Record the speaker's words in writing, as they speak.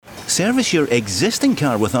Service your existing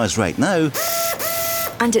car with us right now.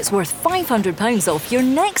 And it's worth £500 off your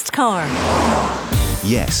next car.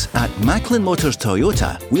 Yes, at Macklin Motors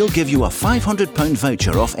Toyota, we'll give you a £500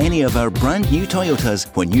 voucher off any of our brand new Toyotas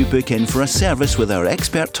when you book in for a service with our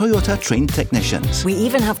expert Toyota trained technicians. We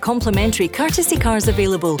even have complimentary courtesy cars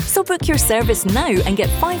available, so book your service now and get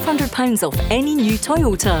 £500 off any new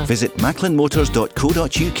Toyota. Visit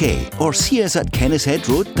macklinmotors.co.uk or see us at Kennishead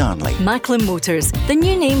Road, Darnley. Macklin Motors, the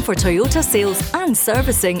new name for Toyota sales and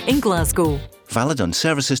servicing in Glasgow. Valid on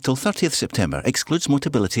services till 30th September. Excludes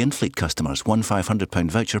Motability and fleet customers. One £500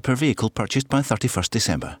 voucher per vehicle purchased by 31st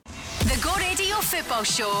December. The Go Radio Football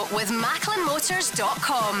Show with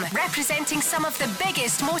MacklinMotors.com, representing some of the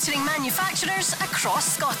biggest motoring manufacturers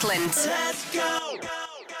across Scotland. Let's go!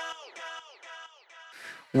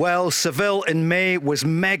 Well, Seville in May was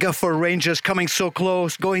mega for Rangers, coming so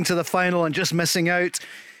close, going to the final and just missing out.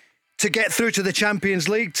 To get through to the Champions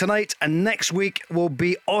League tonight and next week will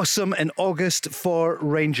be awesome in August for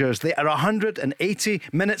Rangers. They are 180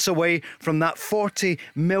 minutes away from that £40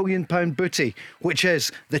 million booty, which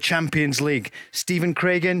is the Champions League. Stephen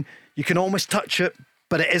Craigan, you can almost touch it,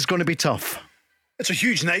 but it is going to be tough. It's a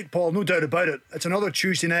huge night, Paul, no doubt about it. It's another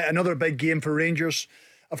Tuesday night, another big game for Rangers.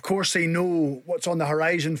 Of course, they know what's on the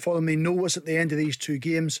horizon for them. They know what's at the end of these two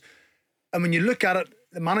games. And when you look at it,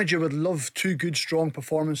 the manager would love two good, strong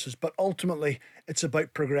performances, but ultimately it's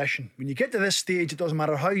about progression. When you get to this stage, it doesn't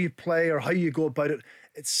matter how you play or how you go about it.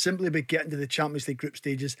 It's simply about getting to the Champions League group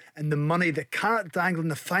stages, and the money, the carrot dangling,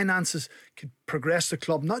 the finances could progress the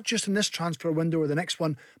club, not just in this transfer window or the next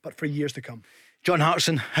one, but for years to come. John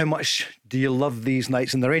Hartson, how much do you love these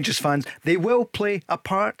nights? And the Rangers fans, they will play a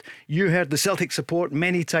part. You heard the Celtic support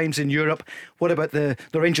many times in Europe. What about the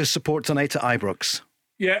Rangers support tonight at Ibrox?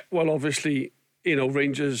 Yeah, well, obviously, you know,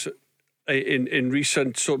 Rangers in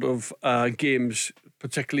recent sort of games,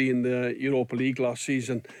 particularly in the Europa League last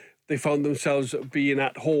season, they found themselves being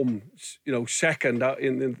at home, you know, second out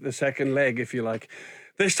in the second leg, if you like.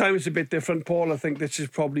 This time it's a bit different, Paul. I think this is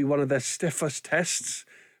probably one of their stiffest tests.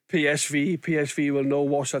 PSV will know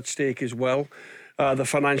what's at stake as well. The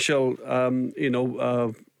financial,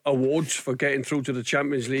 awards for getting through to the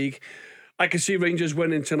Champions League. I can see Rangers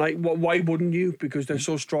winning tonight. Why wouldn't you? Because they're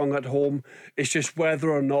so strong at home. It's just whether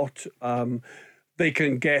or not they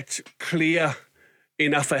can get clear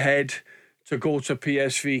enough ahead to go to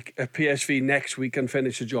PSV next week and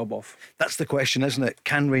finish the job off. That's the question, isn't it?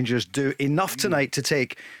 Can Rangers do enough tonight to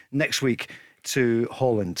take next week to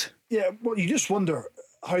Holland? Yeah, well, you just wonder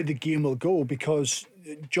how the game will go, because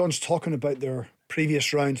John's talking about their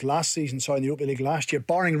previous rounds last season, in the Europa League last year,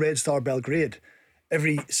 barring Red Star Belgrade.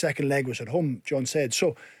 Every second leg was at home, John said.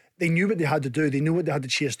 So they knew what they had to do. They knew what they had to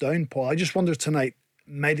chase down, Paul. I just wonder tonight,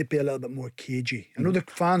 might it be a little bit more cagey? I know the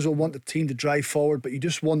fans will want the team to drive forward, but you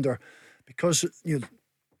just wonder, because the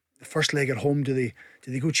first leg at home, do they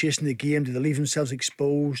go chasing the game? Do they leave themselves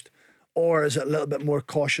exposed? Or is it a little bit more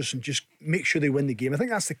cautious and just make sure they win the game? I think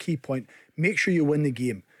that's the key point. Make sure you win the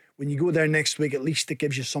game. When you go there next week, at least it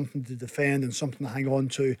gives you something to defend and something to hang on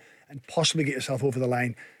to and possibly get yourself over the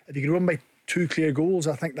line. If you can run by 2 clear goals,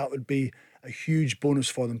 I think that would be a huge bonus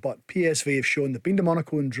for them. But PSV have shown they've been to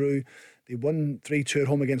Monaco and drew. They won 3-2 at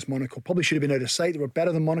home against Monaco. Probably should have been out of sight. They were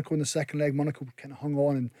better than Monaco in the second leg. Monaco kind of hung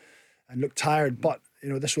on and looked tired. But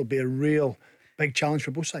this will be a real big challenge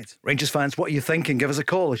for both sides. Rangers fans, what are you thinking? Give us a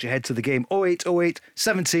call as you head to the game. 0808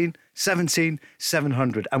 17 17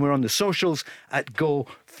 700. And we're on the socials at Go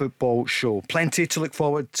Football Show. Plenty to look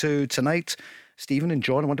forward to tonight. Stephen and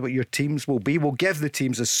John, I wonder what your teams will be. We'll give the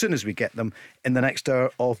teams as soon as we get them in the next hour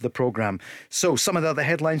of the programme. So some of the other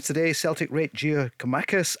headlines today. Celtic rate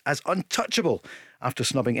Giakoumakis as untouchable after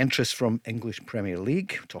snubbing interest from English Premier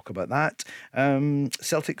League. We'll talk about that.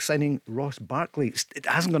 Celtic signing Ross Barkley. It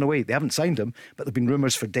hasn't gone away. They haven't signed him, but there have been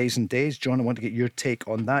rumours for days and days. John, I want to get your take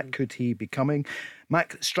on that. Could he be coming?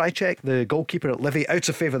 Mac Strycek, the goalkeeper at Livy, out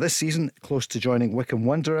of favour this season, close to joining Wycombe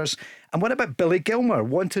Wanderers. And what about Billy Gilmour,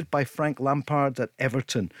 wanted by Frank Lampard at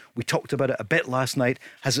Everton? We talked about it a bit last night.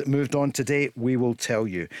 Has it moved on today? We will tell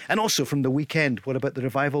you. And also from the weekend, what about the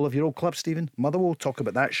revival of your old club, Stephen? Motherwell, talk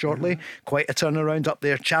about that shortly. Quite a turnaround up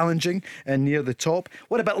there, challenging and near the top.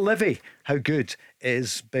 What about Livy? How good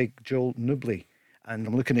is big Joel Nubley? And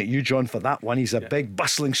I'm looking at you, John, for that one. He's a big,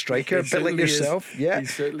 bustling striker, a bit like yourself. Yeah, he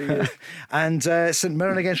certainly is. And St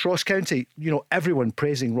Mirren against Ross County. Everyone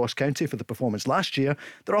praising Ross County for the performance last year.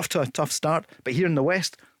 They're off to a tough start, but here in the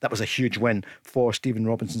West, That was a huge win for Stephen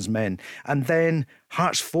Robinson's men. And then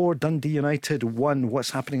Hearts 4, Dundee United 1.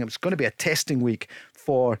 What's happening? It's going to be a testing week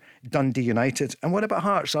for Dundee United. And what about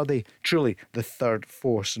Hearts? Are they truly the third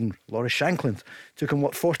force? And Laurie Shankland took him,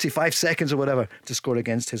 45 seconds or whatever to score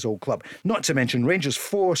against his old club. Not to mention Rangers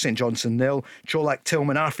 4, St Johnstone 0, Cholak,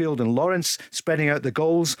 Tillman, Arfield and Lawrence spreading out the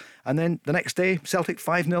goals. And then the next day, Celtic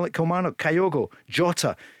 5-0 at Kilmarnock, Kyogo,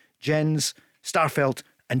 Jota, Jens, Starfelt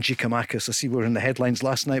and Giakoumakis. I see we were in the headlines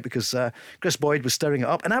last night because Chris Boyd was stirring it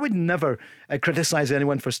up. And I would never criticise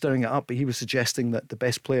anyone for stirring it up, but he was suggesting that the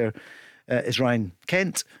best player is Ryan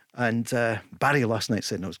Kent, and Barry last night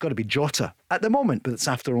said no, it's got to be Jota at the moment, but it's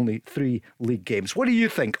after only 3 league games. What do you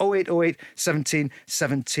think? 0808 17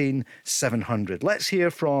 17 700. Let's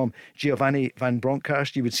hear from Giovanni van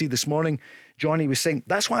Bronckhorst. You would see this morning Johnny was saying,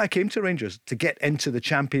 that's why I came to Rangers, to get into the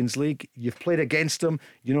Champions League. You've played against him,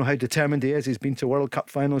 you know how determined he is. He's been to World Cup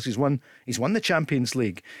finals, he's won the Champions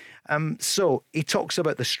League. So he talks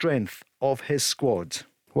about the strength of his squad.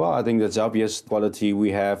 Well, I think that's obvious quality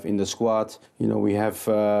we have in the squad. You know, we have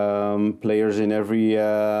players in every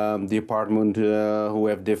department who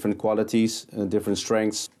have different qualities, different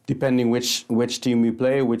strengths. Depending which team we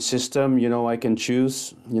play, which system, you know, I can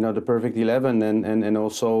choose, you know, the perfect 11 and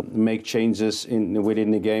also make changes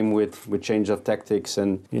within the game with change of tactics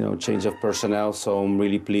and, you know, change of personnel. So I'm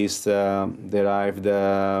really pleased that I have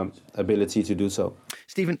the ability to do so.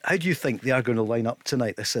 Stephen, how do you think they are going to line up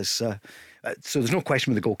tonight? This is... so there's no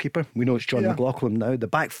question with the goalkeeper. We know it's John McLaughlin now. The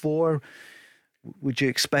back four, would you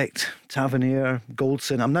expect Tavernier,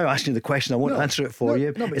 Goldson? I'm now asking you the question. I won't answer it for you.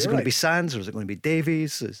 Is it going to be Sands or is it going to be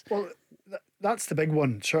Davies? Well, that's the big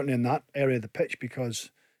one, certainly in that area of the pitch, because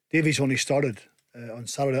Davies only started on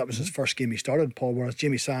Saturday. That was his first game he started, Paul, whereas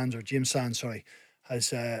James Sands,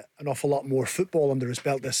 has an awful lot more football under his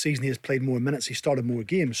belt this season. He has played more minutes. He started more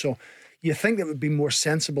games. So you think that would be more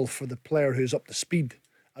sensible for the player who's up to speed,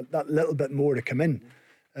 that little bit more to come in.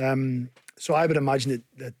 So I would imagine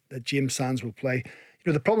that James Sands will play.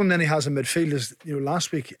 You know, the problem then he has in midfield is, you know,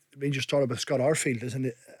 last week Rangers started with Scott Arfield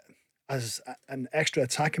as an extra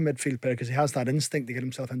attacking midfield player because he has that instinct to get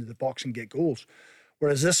himself into the box and get goals.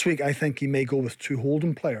 Whereas this week I think he may go with 2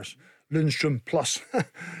 holding players, Lundstrom plus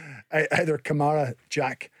either Kamara,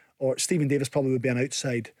 Jack, or Stephen Davis probably would be an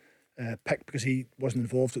outside pick because he wasn't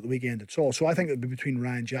involved at the weekend at all. So I think it would be between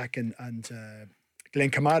Ryan Jack and Glenn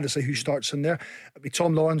Kamara to see who starts in there. It'd be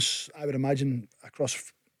Tom Lawrence, I would imagine,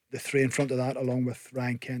 across the 3 in front of that, along with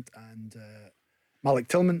Ryan Kent and Malik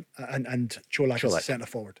Tillman and Cholak as centre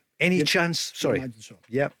forward. Any chance? Sorry. Imagine so.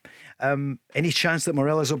 Yep. Any chance that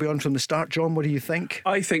Morelos will be on from the start, John? What do you think?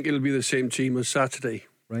 I think it'll be the same team as Saturday.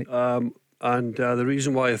 Right. And the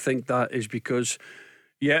reason why I think that is because,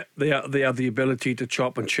 they have the ability to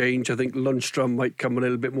chop and change. I think Lundstrom might come a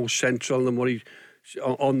little bit more central than what he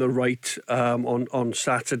on the right on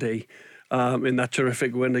Saturday in that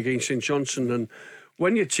terrific win against St Johnstone. And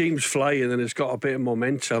when your team's flying and it's got a bit of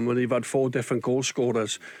momentum and you've had 4 different goal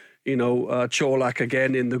scorers, you know, Cholak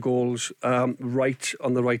again in the goals, right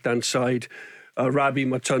on the right hand side, Rabi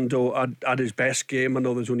Matundo had his best game. I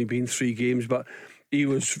know there's only been 3 games, but he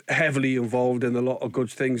was heavily involved in a lot of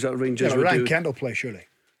good things that Rangers were doing. Ryan Kent will play, surely.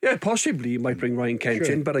 Yeah, possibly you might bring Ryan Kent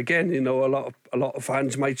in, but again, you know, a lot of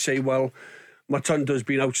fans might say, well, Matundo's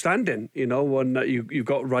been outstanding, you know, and you've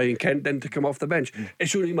got Ryan Kent then to come off the bench.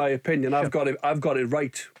 It's only my opinion. I've got it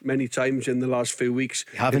right many times in the last few weeks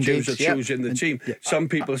in terms of choosing the team. Some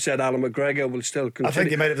people said Alan McGregor will still continue. I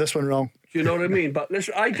think you might have this one wrong. You know what I mean? But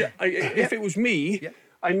listen, if it was me,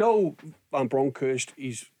 I know Van Bronckhorst,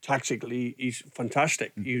 he's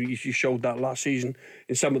fantastic. You showed that last season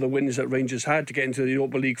in some of the wins that Rangers had to get into the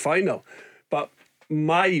Europa League final. But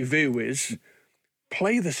my view is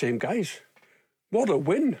play the same guys. What a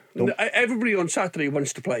win. Everybody on Saturday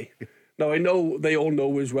wants to play. Now, I know they all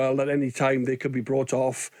know as well that any time they could be brought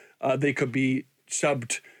off, they could be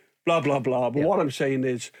subbed, blah, blah, blah. But what I'm saying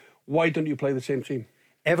is, why don't you play the same team?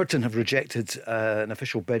 Everton have rejected an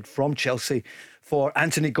official bid from Chelsea for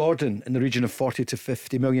Anthony Gordon in the region of 40 to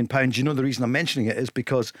 50 million pounds. You know, the reason I'm mentioning it is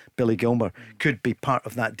because Billy Gilmour could be part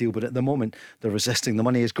of that deal, but at the moment they're resisting. The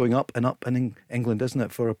money is going up in England, isn't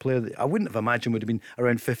it, for a player that I wouldn't have imagined would have been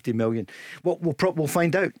around 50 million. Well, we'll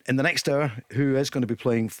find out in the next hour who is going to be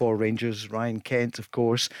playing for Rangers. Ryan Kent, of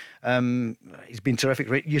course. He's been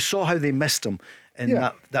terrific. You saw how they missed him in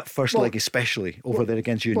that first leg, especially over there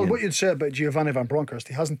against Union. Well, what you'd say about Giovanni van Bronckhorst,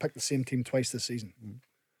 he hasn't picked the same team twice this season.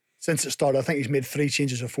 Since it started, I think he's made 3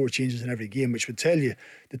 changes or 4 changes in every game, which would tell you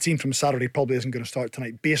the team from Saturday probably isn't going to start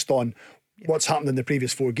tonight based on what's happened in the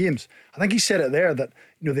previous 4 games. I think he said it there that,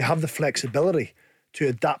 you know, they have the flexibility to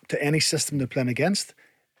adapt to any system they're playing against.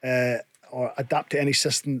 or adapt to any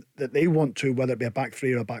system that they want to, whether it be a back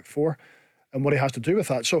three or a back four, and what he has to do with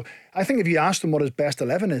that. So I think if you asked him what his best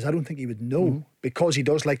 11 is, I don't think he would know, because he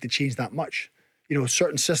does like to change that much. You know,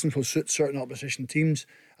 certain systems will suit certain opposition teams,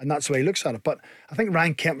 and that's the way he looks at it. But I think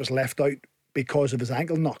Ryan Kent was left out because of his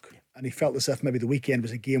ankle knock, and he felt as if maybe the weekend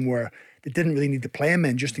was a game where they didn't really need to play him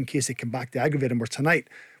in, just in case they come back to aggravate him. Where tonight,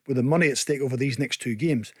 with the money at stake over these next 2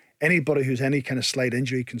 games, anybody who's any kind of slight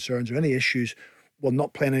injury concerns or any issues will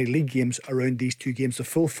not play in any league games around these 2 games. The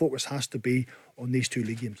full focus has to be on these 2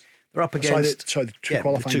 league games. They're up against the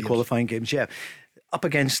two qualifying games. Yeah, up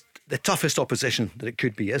against the toughest opposition that it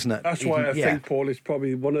could be, isn't it? That's why I think, Paul, it's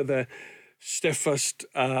probably one of the stiffest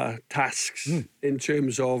tasks in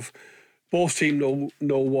terms of both teams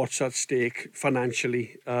know what's at stake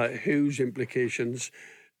financially, whose implications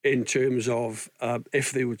in terms of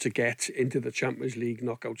if they were to get into the Champions League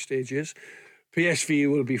knockout stages. PSV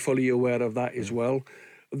will be fully aware of that as well.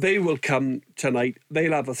 They will come tonight.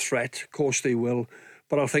 They'll have a threat, of course they will,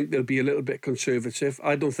 but I think they'll be a little bit conservative.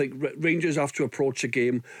 I don't think Rangers have to approach a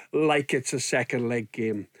game like it's a second leg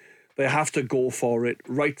game. They have to go for it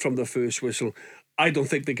right from the first whistle. I don't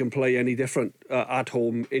think they can play any different at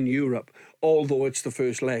home in Europe, although it's the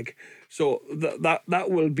first leg. So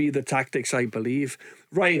that will be the tactics, I believe.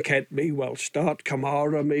 Ryan Kent may well start.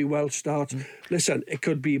 Kamara may well start. Listen, it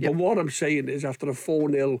could be. But what I'm saying is, after a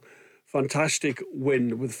 4-0 fantastic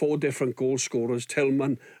win with 4 different goal scorers,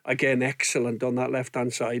 Tillman, again, excellent on that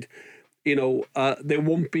left-hand side, you know, there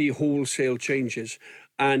won't be wholesale changes.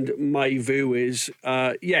 And my view is,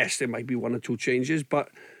 yes, there might be 1 or 2 changes, but,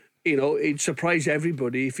 you know, it'd surprise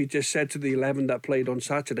everybody if you just said to the 11 that played on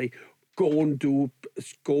Saturday, go and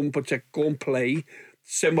play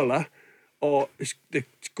similar, or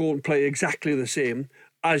go and play exactly the same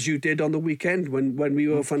as you did on the weekend when we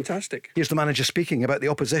were fantastic. Here's the manager speaking about the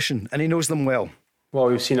opposition, and he knows them well. Well,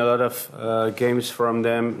 we've seen a lot of games from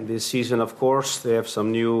them this season, of course. They have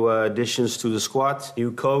some new additions to the squad,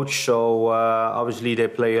 new coach, so obviously they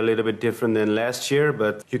play a little bit different than last year,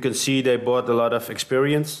 but you can see they brought a lot of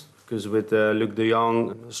experience, because with Luc de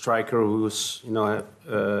Jong, a striker who's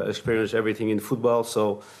experienced everything in football,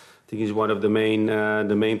 so I think he's one of the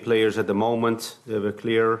main players at the moment. They have a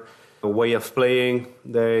clear way of playing.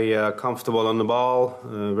 They are comfortable on the ball,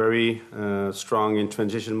 very strong in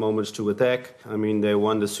transition moments to attack. I mean, they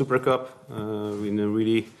won the Super Cup in a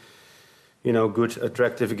really, good,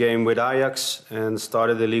 attractive game with Ajax and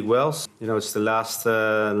started the league well. It's the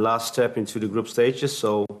last step into the group stages,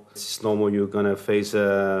 so it's normal you're going to face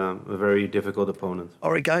a very difficult opponent.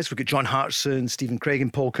 All right, guys, we've got John Hartson, Stephen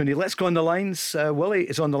Craigan, Paul Cooney. Let's go on the lines. Willie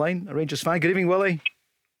is on the line, a Rangers fan. Good evening, Willie.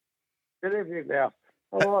 Good evening, there.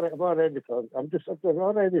 I'm already for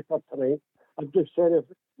tonight. I've just said if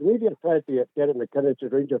the media tried to get him McKinnon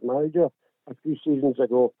as Rangers manager a few seasons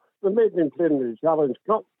ago, they made him play in the Challenge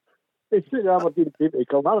Cup. They still Aberdeen team to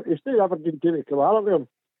come out. Is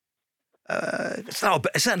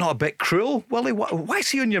that not a bit cruel, Willie? Why is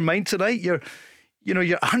he on your mind tonight? You're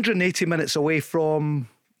 180 minutes away from.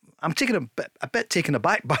 I'm taken a bit taken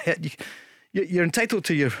aback by it. You're entitled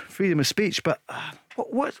to your freedom of speech, but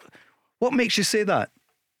what makes you say that?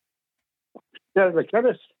 Yeah,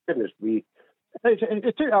 McKinnon, goodness me. He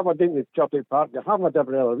took Aberdeen to Celtic Park. They hammered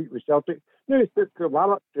every other week with Celtic. Now he took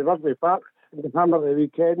Kilmarnock to Rugby Park and they hammered the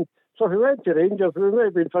weekend. So if he went to Rangers, we might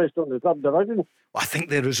have been finished on the 3rd division. Well, I think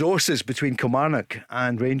the resources between Kilmarnock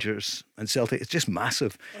and Rangers and Celtic is just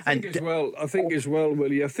massive. I think as well,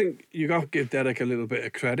 Willie, I think you got to give Derek a little bit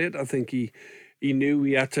of credit. I think he knew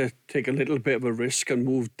he had to take a little bit of a risk and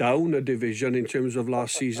move down a division in terms of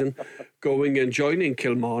last season, going and joining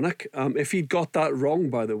Kilmarnock. If he'd got that wrong,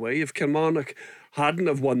 by the way, if Kilmarnock hadn't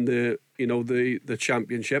have won the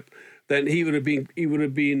championship, then he would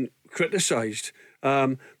have been criticised.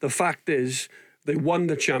 The fact is, they won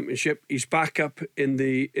the championship. He's back up in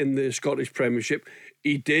the Scottish Premiership.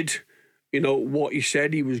 He did what he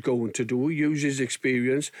said he was going to do, use his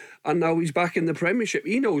experience, and now he's back in the Premiership.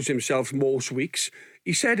 He knows himself most weeks.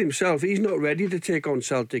 He said himself he's not ready to take on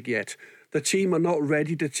Celtic yet. The team are not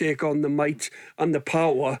ready to take on the might and the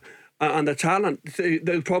power and the talent.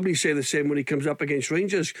 They'll probably say the same when he comes up against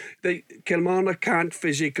Rangers. Kilmarnock can't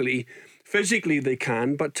physically they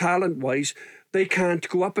can, but talent-wise, they can't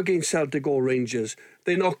go up against Celtic or Rangers.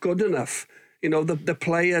 They're not good enough. The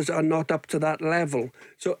players are not up to that level.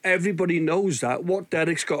 So everybody knows that. What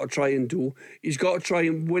Derek's got to try and do, he's got to try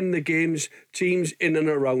and win the games, teams in and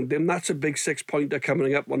around him. That's a big 6-pointer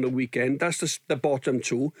coming up on the weekend. That's the bottom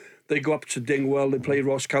 2. They go up to Dingwall, they play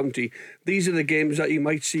Ross County. These are the games that you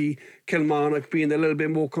might see Kilmarnock being a little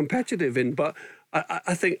bit more competitive in. But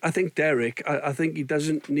I think Derek, I think he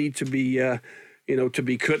doesn't need to be to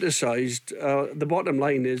be criticised. The bottom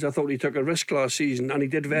line is, I thought he took a risk last season and he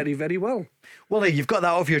did very, very well. Willie, you've got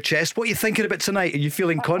that off your chest. What are you thinking about tonight? Are you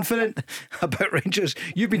feeling confident about Rangers?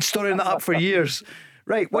 You've been storing that up for years.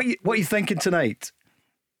 Right, what are you thinking tonight?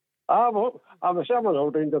 I'm a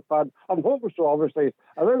old Rangers fan. I'm hoping so, obviously.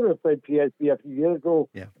 I remember we played PSV a few years ago.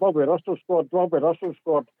 Yeah. Bobby Russell scored. Mine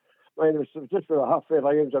was just for the halfway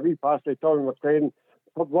lines, a wee pass to Tommy McLean.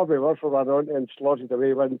 Bobby Russell ran on and slotted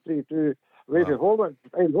away, win 3-2. Away to home,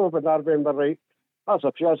 in home, if I remember right. That's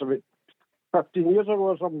about 15 years ago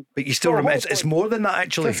or something. But you still remember, it's more than that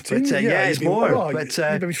actually. 15, but, yeah, it's more. Well, but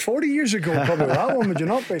maybe 40 years ago, probably that one, would you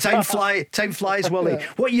not be? Time flies, Willie. Yeah.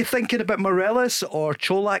 What are you thinking about Morelos or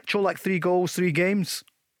Čolak? Čolak 3 goals, 3 games.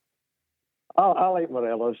 I like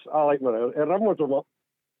Morelos. He rumbles them up.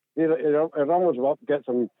 He rumbles them up, gets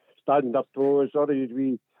them standing up toes, or he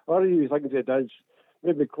thinks he does.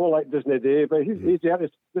 Maybe Čolak doesn't do, but he's there to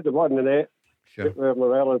put the one in the net. Sure.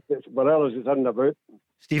 Morelos is in the boot.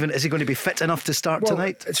 Stephen, is he going to be fit enough to start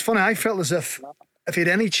tonight? It's funny, I felt as if he had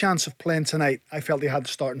any chance of playing tonight, I felt he had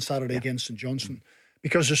to start on Saturday against St Johnstone,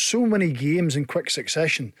 because there's so many games in quick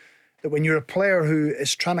succession that when you're a player who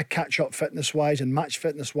is trying to catch up fitness wise and match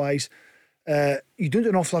fitness wise, you don't do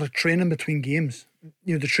an awful lot of training between games.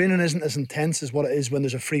 The training isn't as intense as what it is when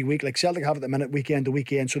there's a free week, like Celtic have at the minute, weekend to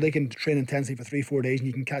weekend, so they can train intensely for 3-4 days and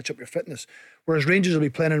you can catch up your fitness. Whereas Rangers will be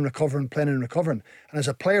playing and recovering. And as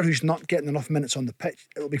a player who's not getting enough minutes on the pitch,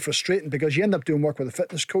 it'll be frustrating because you end up doing work with a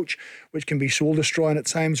fitness coach, which can be soul destroying at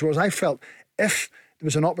times. Whereas I felt if there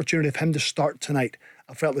was an opportunity for him to start tonight,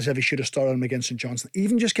 I felt as if he should have started him against St Johnstone.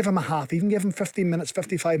 Even just give him a half, even give him 15 minutes,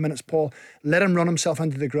 55 minutes, Paul. Let him run himself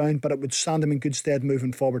into the ground, but it would stand him in good stead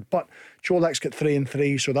moving forward. But Čolak's got 3 and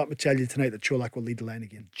 3, so that would tell you tonight that Čolak will lead the line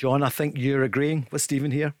again. John, I think you're agreeing with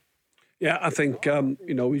Stephen here. Yeah, I think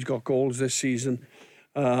he's got goals this season.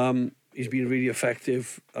 He's been really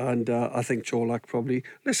effective, and I think Čolak probably.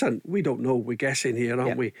 Listen, we don't know. We're guessing here,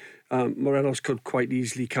 aren't we? Morelos could quite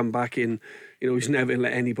easily come back in. He's never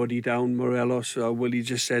let anybody down. Morelos, Willie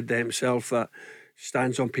just said to himself that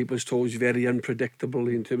stands on people's toes, very unpredictable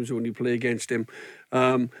in terms of when you play against him.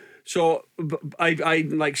 So I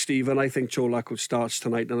like Stephen. I think Čolak starts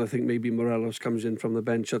tonight, and I think maybe Morelos comes in from the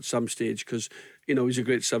bench at some stage because he's a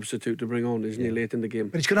great substitute to bring on, isn't he, late in the game?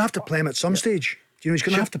 But he's going to have to play him at some stage. He's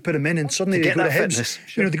going to have to put him in, and suddenly they go to Hibs.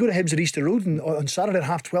 They go to Hibs at Easter Road on Saturday at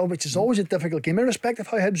 12:30, which is always a difficult game, irrespective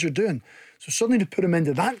of how Hibs are doing. So suddenly to put him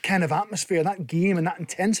into that kind of atmosphere, that game, and that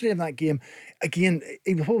intensity of that game, again,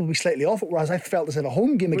 he will probably be slightly off it. Whereas I felt as if a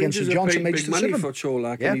home game against St Johnstone makes big money for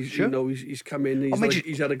Čolak. Yeah, and he's come in.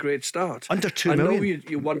 He's had a great start. Under $2 million. I know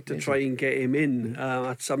you want to try and get him in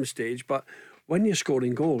at some stage, but when you're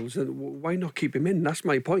scoring goals, why not keep him in? That's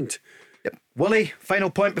my point. Yep. Willie,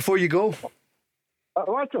 final point before you go.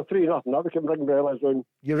 That's a 3-0. Now we can bring Morelos down.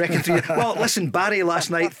 You reckon 3? Well, listen, Barry last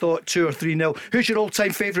night thought 2 or 3-0. Who's your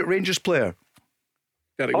all-time favourite Rangers player?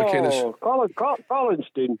 Derek McInnes. Colin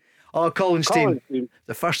Steen. Oh, Colin Steen,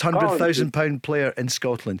 the first £100,000 player in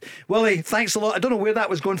Scotland. Willie, thanks a lot. I don't know where that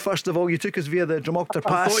was going first of all. You took us via the Dromoctor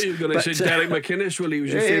Pass. I thought you were going to say Derek McInnes. Willie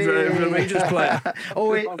was your favourite Rangers player.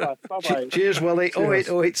 Cheers, Willie.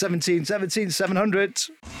 0808 17 17 700.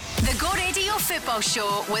 The Go Radio Football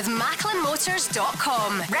Show with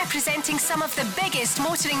MacklinMotors.com, representing some of the biggest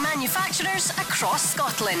motoring manufacturers across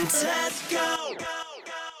Scotland. Let's go!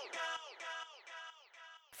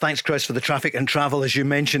 Thanks, Chris, for the traffic and travel. As you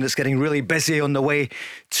mentioned, it's getting really busy on the way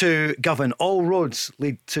to Govan. All roads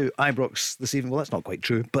lead to Ibrox this evening. Well, that's not quite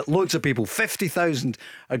true, but loads of people, 50,000,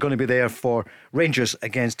 are going to be there for Rangers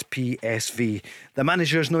against PSV. The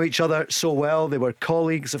managers know each other so well. They were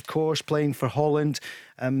colleagues, of course, playing for Holland.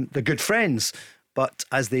 They're good friends. But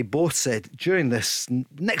as they both said, during this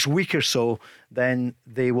next week or so, then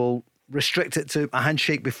they will restrict it to a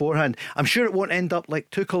handshake beforehand. I'm sure it won't end up like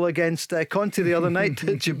Tuchel against Conte the other night.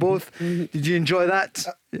 Did you enjoy that?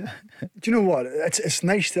 Do you know what? It's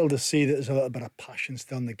nice still to see that there's a little bit of passion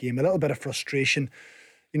still in the game, a little bit of frustration.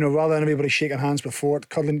 Rather than everybody shaking hands before it,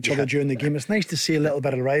 cuddling each other during the game, it's nice to see a little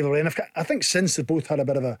bit of rivalry. And I think since they both had a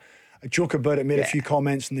bit of a joke about it, made a few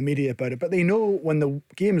comments in the media about it, but they know when the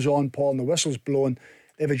game's on, Paul, and the whistle's blowing,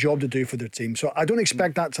 they have a job to do for their team. So I don't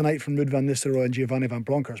expect that tonight from Ruud van Nistelrooy and Giovanni van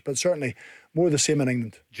Bronckhorst, but certainly more of the same in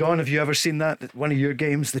England. John, have you ever seen that at one of your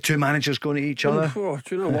games, the two managers going at each other? Oh,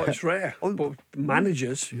 do you know what? It's rare. But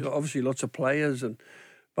managers, obviously lots of players,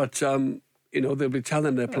 but they'll be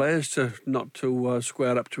telling their players not to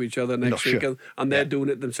square up to each other next week, and they're doing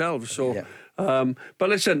it themselves. So, but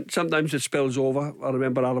listen, sometimes it spills over. I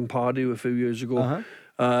remember Alan Pardew a few years ago.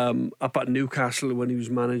 Up at Newcastle when he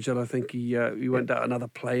was manager, I think he went at another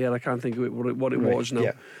player. I can't think of what it was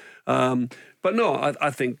now. But no,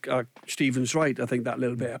 I think Stephen's right. I think that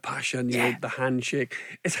little bit of passion, you know, the handshake,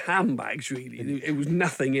 it's handbags really. It was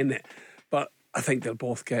nothing in it, but I think they'll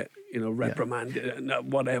both get, you know, reprimanded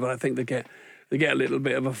and whatever. I think they get a little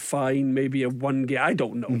bit of a fine, maybe a 1 game. I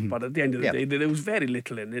don't know, but at the end of the day, there was very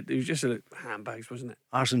little in it. It was just handbags, wasn't it?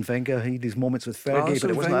 Arsene Wenger, he had his moments with Fergie,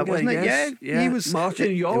 but it wasn't that, wasn't it? Yes. Yeah, he was.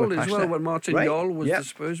 Martin Jol as well, when Martin Jol was the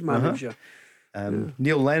Spurs manager.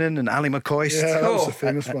 Neil Lennon and Ali McCoist. Yeah, that was a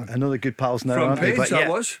famous one. Another good pals now, Front aren't they? page, that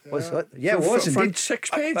was. Yeah, it was indeed. Front 6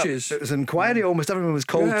 pages. It was an inquiry. Almost everyone was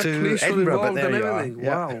called to police Edinburgh, but involved there and you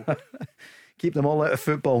are. everything. Wow. Keep them all out of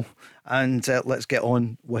football, and let's get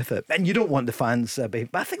on with it. And you don't want the fans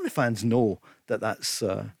behave, but I think the fans know that that's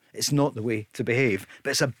it's not the way to behave,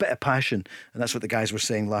 but it's a bit of passion, and that's what the guys were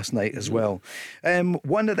saying last night as well.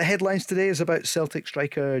 One of the headlines today is about Celtic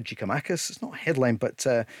striker Giakoumakis. It's not a headline, but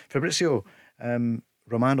Fabrizio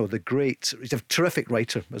Romano, the great, he's a terrific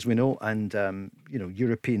writer, as we know, and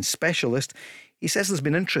European specialist. He says there's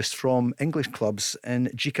been interest from English clubs in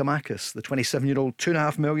Giakoumakis, the 27-year-old,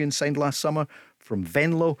 $2.5 million signed last summer from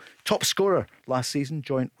Venlo, top scorer last season,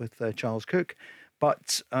 joint with Charles Cook.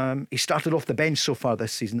 But he started off the bench so far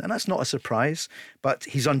this season, and that's not a surprise. But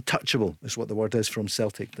he's untouchable, is what the word is from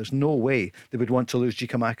Celtic. There's no way they would want to lose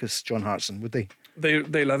Giakoumakis, John Hartson, would they?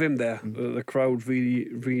 They love him there. The crowd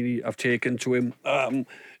really have taken to him.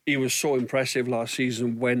 He was so impressive last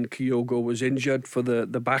season when Kyogo was injured for the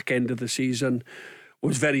back end of the season.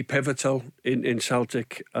 Was very pivotal in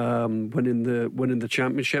Celtic winning the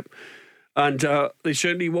championship. And they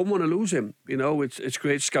certainly won't want to lose him. You know, it's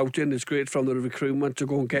great scouting. It's great from the recruitment to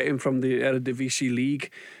go and get him from the Eredivisie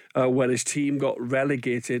League, where his team got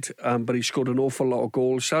relegated. But he scored an awful lot of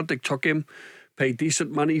goals. Celtic took him, paid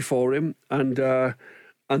decent money for him, and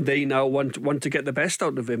they now want to get the best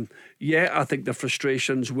out of him. Yeah, I think the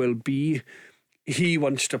frustrations will be he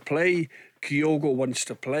wants to play, Kyogo wants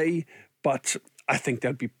to play, but I think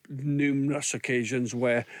there'll be numerous occasions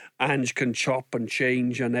where Ange can chop and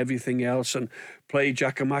change and everything else and play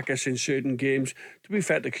Giakoumakis in certain games. To be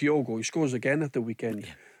fair to Kyogo, he scores again at the weekend.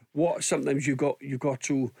 Yeah. What sometimes you got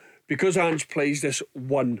to, because Ange plays this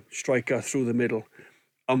one striker through the middle,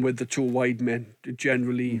 and with the two wide men,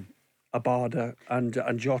 generally Abada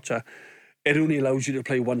and Jota, it only allows you to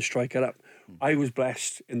play one striker up. I was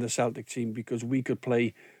blessed in the Celtic team because we could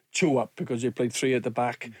play two up because they played three at the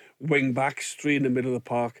back, wing backs, three in the middle of the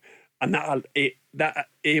park, and that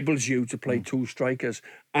enables you to play two strikers.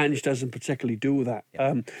 Ange doesn't particularly do that.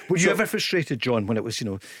 Were you ever frustrated, John, when it was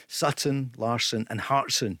Sutton, Larsson and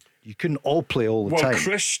Hartson? You couldn't all play all the time. Well,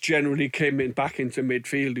 Chris generally came back into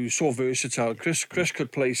midfield. He was so versatile. Chris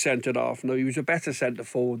could play centre half. Now, he was a better centre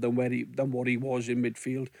forward than what he was in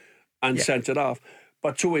midfield and centre half.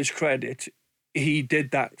 But to his credit, he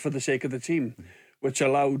did that for the sake of the team, which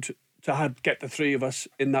allowed to get the three of us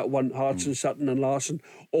in that one, Hartson, Sutton and Larsson,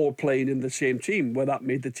 all playing in the same team, where that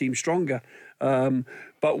made the team stronger.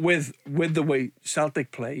 But with the way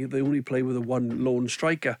Celtic play, they only play with a one lone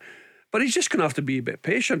striker. But he's just going to have to be a bit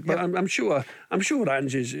patient. But I'm sure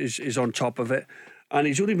Ange is on top of it. And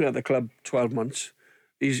he's only been at the club 12 months.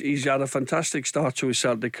 He's had a fantastic start to his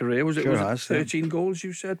Celtic career. Was it 13 goals,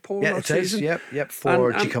 you said, Paul? Yeah, it is. Yep,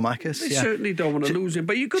 for Giakoumakis. They certainly don't want to lose him.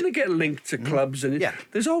 But you're going to get linked to clubs. And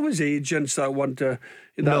there's always agents that want to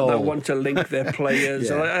that want to link their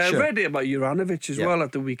players. I read it about Juranovic as well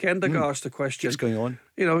at the weekend. I got asked a question. What's going on?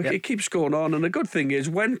 It keeps going on. And the good thing is,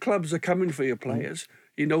 when clubs are coming for your players,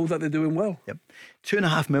 you know that they're doing well. Yep.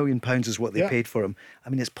 £2.5 million is what they paid for him. I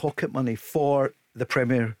mean, it's pocket money for the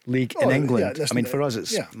Premier League in England. I mean, for us,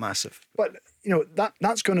 it's massive. But,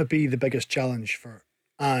 that's going to be the biggest challenge for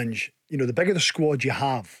Ange. The bigger the squad you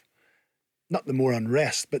have, not the more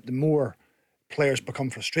unrest, but the more players become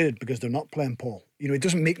frustrated because they're not playing Paul. He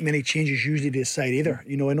doesn't make many changes usually to his side either.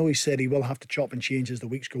 I know he said he will have to chop and change as the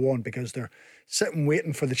weeks go on because they're sitting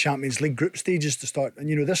waiting for the Champions League group stages to start.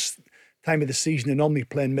 And, this time of the season, they're normally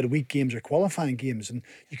playing midweek games or qualifying games, and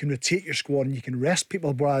you can rotate your squad and you can rest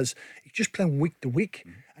people, whereas you're just playing week to week.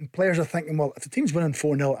 And players are thinking, well, if the team's winning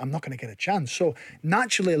 4-0, I'm not going to get a chance. So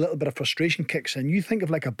naturally, a little bit of frustration kicks in. You think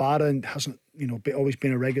of like Abada, and hasn't always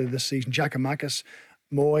been a regular this season, Giakoumakis,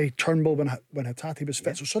 Moy, Turnbull when Hatate was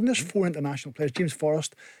fit. So suddenly there's 4 international players, James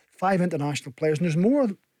Forrest, 5 international players, and there's more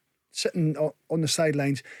sitting on the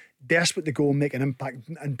sidelines desperate to go and make an impact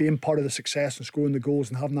and being part of the success and scoring the goals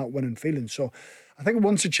and having that winning feeling. So I think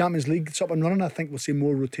once the Champions League gets up and running, I think we'll see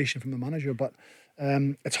more rotation from the manager. But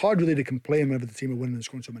it's hard really to complain whenever the team are winning and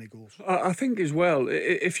scoring so many goals. I think as well,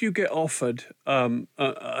 if you get offered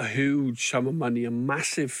a huge sum of money, a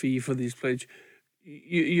massive fee for these players,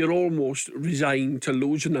 you're almost resigned to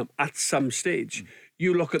losing them at some stage.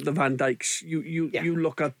 You look at the Van Dijks. You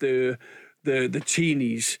look at the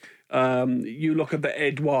Cheneys. You look at the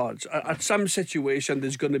Edwards. At some situation,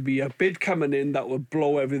 there's going to be a bid coming in that will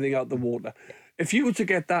blow everything out the water. If you were to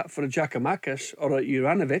get that for a Giakoumakis or a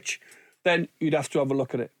Juranovic, then you'd have to have a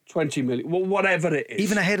look at it. 20 million, well, whatever it is.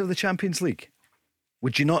 Even ahead of the Champions League,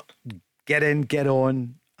 would you not get in, get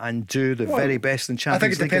on, and do the very best in Champions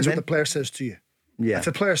League? I think it depends what the player says to you. Yeah. If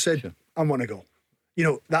the player said, I want to go,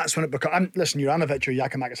 that's when it becomes. Listen, Juranovic or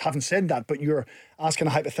Giakoumakis haven't said that, but you're asking a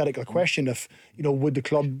hypothetical question of, would the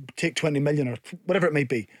club take 20 million or whatever it may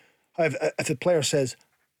be. If the player says,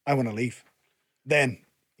 I want to leave, then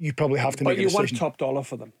you probably have to make a decision. But you want top dollar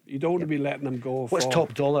for them. You don't want to be letting them go. What's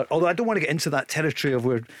top dollar? Although I don't want to get into that territory of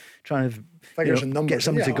we're trying to figures and numbers. Get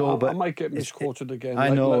something to go. But I might get misquoted again. I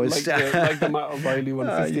know. Like the Matt O'Reilly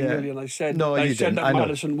 150 million. I said that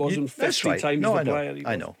Madison wasn't 50 times the player.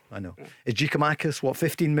 I know. Yeah. Is Giakoumakis,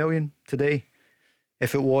 15 million today?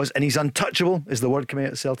 If it was, and he's untouchable, is the word coming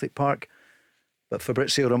out of Celtic Park. But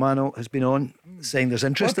Fabrizio Romano has been on saying there's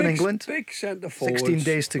interest in England. Big centre forwards. 16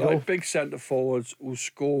 days to go. Big centre forwards who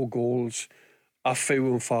score goals are few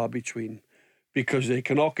and far between because they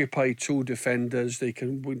can occupy two defenders. They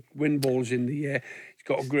can win balls in the air. He's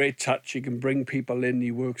got a great touch. He can bring people in.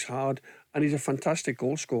 He works hard. And he's a fantastic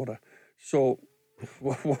goal scorer. So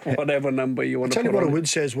whatever number you want to put on. I'll tell you what I would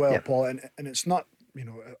say as well, Paul, and it's not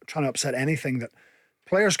trying to upset anything, that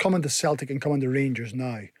players coming to Celtic and coming to Rangers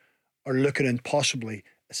now are looking in possibly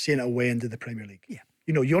seeing it away into the Premier League. Yeah.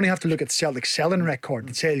 You only have to look at Celtic's selling record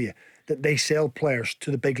to tell you that they sell players to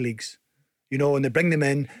the big leagues. And they bring them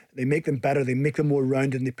in, they make them better, they make them more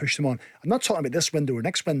rounded, and they push them on. I'm not talking about this window or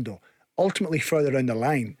next window. Ultimately, further down the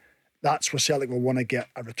line, that's where Celtic will want to get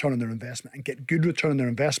a return on their investment and get good return on their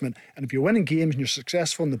investment. And if you're winning games and you're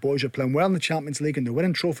successful and the boys are playing well in the Champions League and they're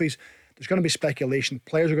winning trophies, there's going to be speculation.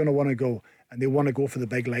 Players are going to want to go, and they want to go for the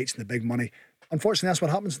big lights and the big money. Unfortunately, that's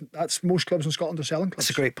what happens. That's most clubs in Scotland are selling clubs.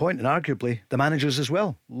 That's a great point, and arguably the managers as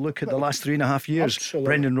well. Look at the last 3.5 years. Absolutely.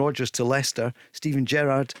 Brendan Rodgers to Leicester, Steven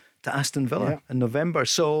Gerrard to Aston Villa in November.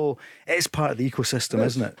 So it's part of the ecosystem,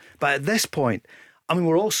 isn't it? But at this point,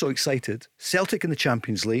 we're all so excited. Celtic in the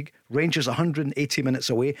Champions League, Rangers 180 minutes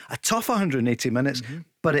away, a tough 180 minutes,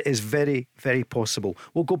 but it is very, very possible.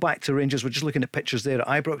 We'll go back to Rangers. We're just looking at pictures there at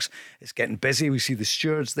Ibrox. It's getting busy. We see the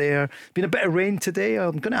stewards there. Been a bit of rain today.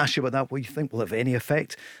 I'm going to ask you about that. What you think will have any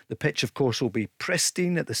effect? The pitch, of course, will be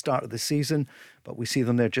pristine at the start of the season, but we see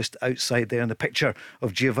them there just outside there in the picture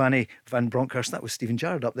of Giovanni Van Bronckhorst. That was Steven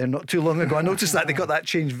Gerrard up there not too long ago. I noticed that they got that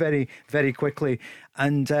changed very, very quickly.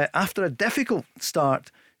 And after a difficult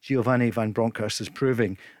start, Giovanni Van Bronckhorst is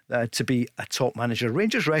proving to be a top manager.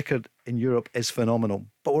 Rangers' record in Europe is phenomenal,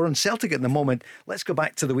 but we're on Celtic at the moment. Let's go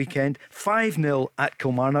back to the weekend. 5-0 at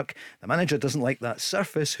Kilmarnock. The manager doesn't like that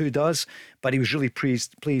surface. Who does? But he was really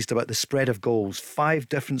pleased about the spread of goals. 5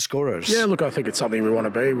 different scorers. Yeah, look, I think it's something we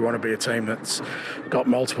want to be. We want to be a team that's got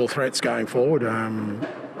multiple threats going forward.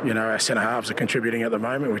 Our centre halves are contributing at the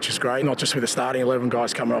moment, which is great. Not just with the starting 11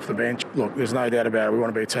 guys coming off the bench. Look, there's no doubt about it. We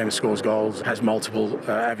want to be a team that scores goals, has multiple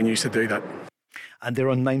avenues to do that. And they're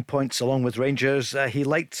on 9 points along with Rangers. He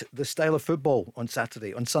liked the style of football on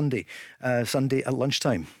Sunday at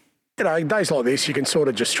lunchtime. Days like this, you can sort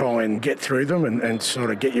of just try and get through them and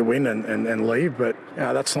sort of get your win and leave. But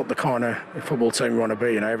that's not the kind of football team we want to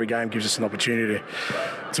be. Every game gives us an opportunity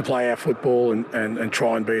to play our football and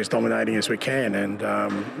try and be as dominating as we can. And,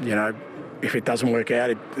 if it doesn't work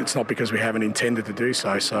out, it's not because we haven't intended to do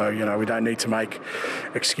so. So, we don't need to make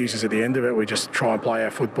excuses at the end of it. We just try and play our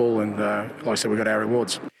football and, like I said, we got our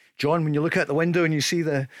rewards. John, when you look out the window and you see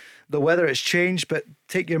the weather, it's changed, but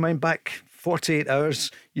take your mind back 48 hours,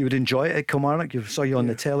 you would enjoy it at Kilmarnock. You saw you on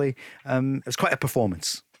the telly. It was quite a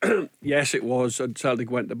performance. Yes, it was. And Celtic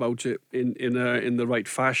went about it in the right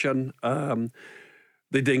fashion.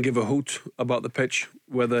 They didn't give a hoot about the pitch,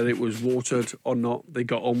 whether it was watered or not. They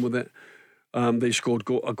got on with it. They scored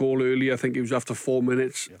a goal early. I think it was after 4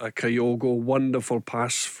 minutes. A Kyogo, wonderful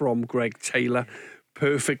pass from Greg Taylor.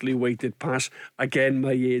 Perfectly weighted pass. Again,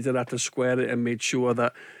 Maeda had to square it and made sure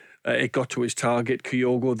that it got to his target.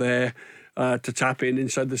 Kyogo there to tap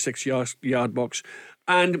inside the 6-yard box.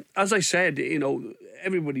 And as I said,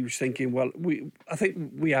 everybody was thinking, well, I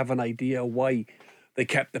think we have an idea why they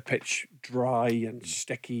kept the pitch dry and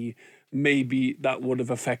sticky. Maybe that would have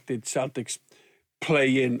affected Celtic's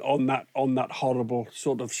playing on that horrible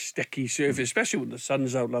sort of sticky surface, especially when the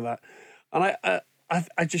sun's out like that. And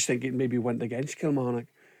I just think it maybe went against Kilmarnock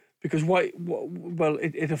because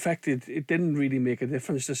it didn't really make a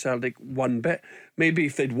difference to Celtic one bit. Maybe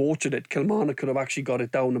if they'd watered it, Kilmarnock could have actually got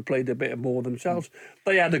it down and played a bit more themselves.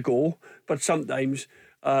 They had a go, but sometimes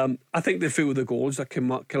I think the few of the goals that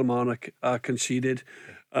Kilmarnock conceded,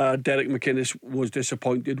 Derek McInnes was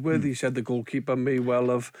disappointed with. He said the goalkeeper may well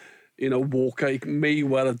have, Walker may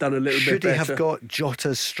well have done a little bit better. Should he have got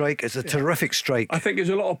Jota's strike? It's a terrific strike. I think there's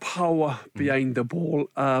a lot of power behind the ball.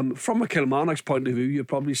 From a Kilmarnock's point of view, you're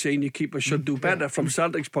probably saying your keeper should do better. From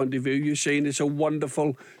Celtic's point of view, you're saying it's a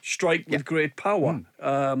wonderful strike with great power.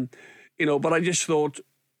 But I just thought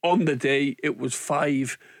on the day it was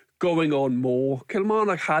 5 going on more.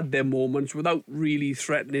 Kilmarnock had their moments without really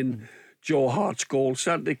threatening Joe Hart's goal.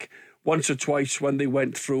 Celtic once or twice when they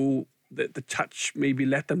went through, the touch maybe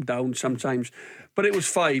let them down sometimes, but it was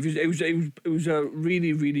 5. It was a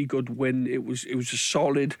really, really good win. It was a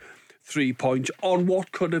solid 3 points on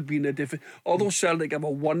what could have been a different. Although Celtic have a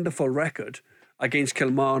wonderful record against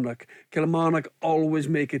Kilmarnock always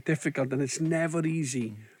make it difficult, and it's never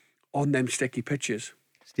easy on them sticky pitches.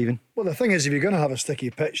 Stephen? Well, the thing is, if you're going to have a sticky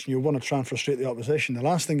pitch and you want to try and frustrate the opposition, the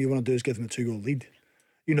last thing you want to do is give them a 2-goal lead.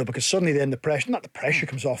 Because suddenly then the pressure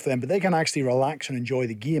comes off them, but they can actually relax and enjoy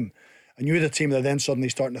the game. And you're the team that are then suddenly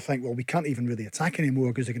starting to think, well, we can't even really attack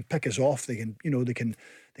anymore because they can pick us off. They can,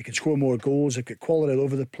 they can score more goals. They've got quality all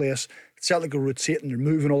over the place. Celtic are rotating. They're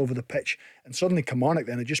moving all over the pitch. And suddenly Kilmarnock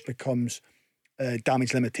then, it just becomes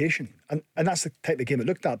damage limitation. And that's the type of game it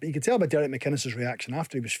looked at. But you could tell by Derek McInnes' reaction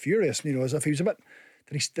after, he was furious, as if he was a bit...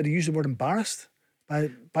 Did he use the word embarrassed? I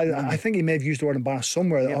think he may have used the word embarrassed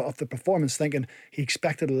somewhere of the performance, thinking he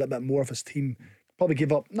expected a little bit more of his team. Probably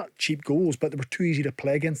give up, not cheap goals, but they were too easy to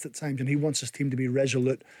play against at times, and he wants his team to be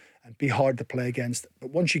resolute and be hard to play against.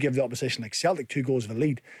 But once you give the opposition like Celtic 2 goals of a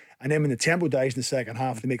lead, and then when the tempo dies in the second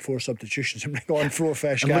half, they make 4 substitutions and bring on 4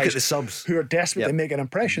 fresh guys. Look at the subs who are desperate to make an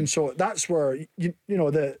impression. So that's where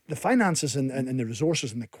the finances and the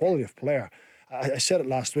resources and the quality of player. I said it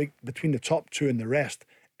last week, between the top 2 and the rest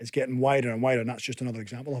is getting wider and wider, and that's just another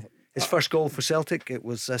example of it. His first goal for Celtic, it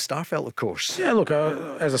was Starfelt, of course. Yeah, look,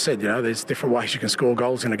 as I said, there's different ways you can score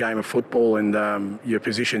goals in a game of football, and your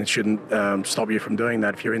position shouldn't stop you from doing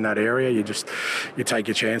that. If you're in that area, you take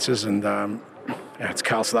your chances, and it's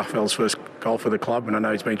Carl Starfelt's first goal for the club, and I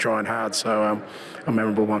know he's been trying hard, so a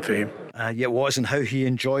memorable one for him. Yeah, it was, and how he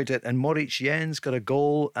enjoyed it. And Moritz Jens got a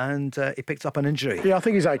goal, and he picked up an injury. Yeah, I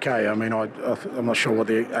think he's okay. I mean, I'm not sure what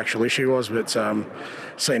the actual issue was, but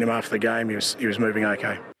seeing him after the game, he was moving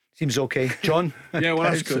okay. Seems okay. John? Yeah, well,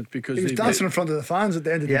 that's good, because he was dancing in front of the fans at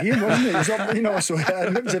the end of the game, wasn't he? He was up, so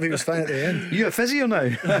it looked as if he was fine at the end. You a physio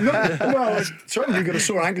now? Well, certainly you've got a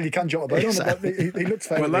sore ankle, you can't jump about on it, but he looked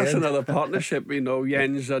fine. Well, at the that's end. another partnership,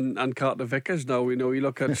 Jens and Carter Vickers now. You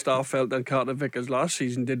look at Starfelt and Carter Vickers last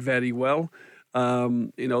season did very well.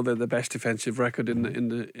 They're the best defensive record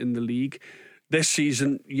in the league. This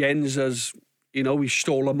season, Jens has, he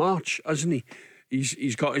stole a march, hasn't he?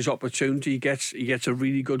 He's got his opportunity. He gets a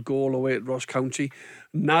really good goal away at Ross County.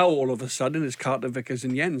 Now all of a sudden it's Carter Vickers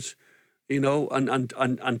and Jens, and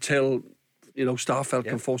until Starfelt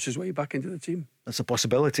can force his way back into the team. That's a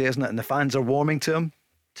possibility, isn't it? And the fans are warming to him,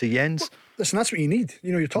 to Jens. Well, listen, that's what you need.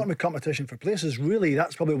 You're talking about competition for places. Really,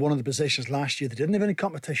 that's probably one of the positions last year that didn't have any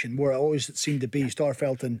competition, where it always seemed to be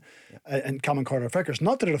Starfelt and Cameron Carter Vickers.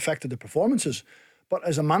 Not that it affected the performances, but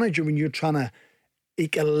as a manager, when you're trying to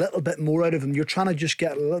eke a little bit more out of them, you're trying to just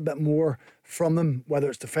get a little bit more from them, whether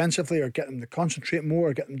it's defensively or get them to concentrate more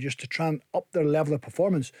or get them just to try and up their level of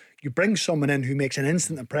performance. You bring someone in who makes an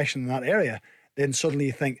instant impression in that area, then suddenly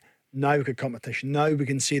you think, now we got competition. Now we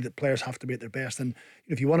can see that players have to be at their best. And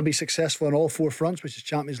if you want to be successful on all 4 fronts, which is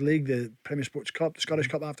Champions League, the Premier Sports Cup, the Scottish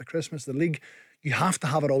Cup after Christmas, the league, you have to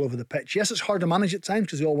have it all over the pitch. Yes, it's hard to manage at times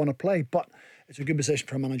because they all want to play, but it's a good position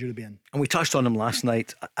for a manager to be in. And we touched on him last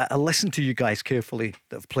night. I listened to you guys carefully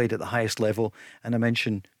that have played at the highest level, and I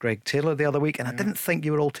mentioned Greg Taylor the other week, and I didn't think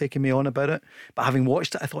you were all taking me on about it, but having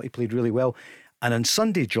watched it, I thought he played really well. And on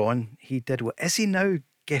Sunday, John, he did well. Is he now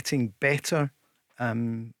getting better?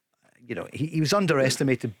 He was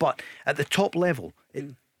underestimated, but at the top level,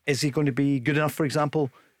 is he going to be good enough, for example,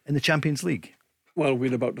 in the Champions League? Well,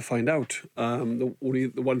 we're about to find out.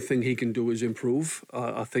 The one thing he can do is improve.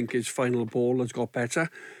 I think his final ball has got better.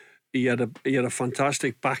 He had a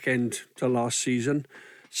fantastic back end to last season,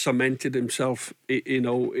 cemented himself, in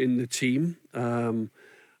the team, and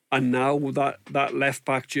now that left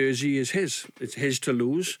back jersey is his. It's his to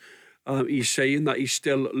lose. He's saying that he's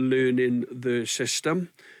still learning the system.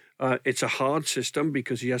 It's a hard system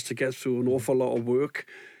because he has to get through an awful lot of work.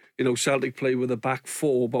 Celtic play with a back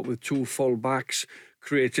 4, but with 2 full backs,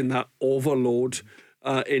 creating that overload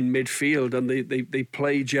in midfield, and they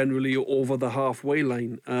play generally over the halfway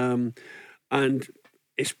line. And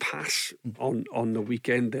his pass on the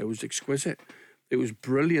weekend there was exquisite. It was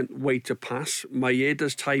brilliant way to pass.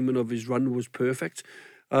 Maeda's timing of his run was perfect.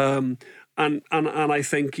 And I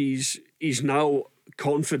think he's now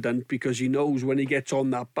confident because he knows when he gets on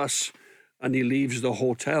that bus and he leaves the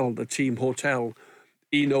hotel, the team hotel,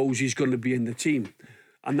 he knows he's going to be in the team.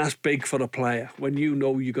 And that's big for a player. When you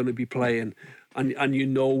know you're going to be playing and you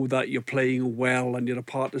know that you're playing well and you're a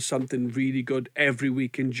part of something really good every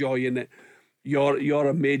week, enjoying it, you're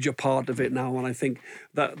a major part of it now. And I think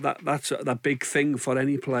that's a big thing for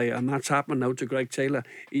any player. And that's happened now to Greg Taylor.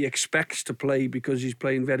 He expects to play because he's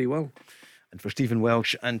playing very well. And for Stephen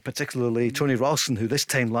Welsh and particularly Tony Ralston, who this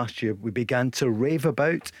time last year we began to rave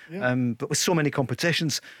about, but with so many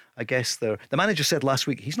competitions, I guess the manager said last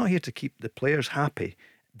week he's not here to keep the players happy.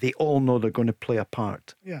 They all know they're going to play a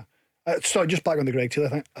part. Yeah. Sorry, just back on the Greg Taylor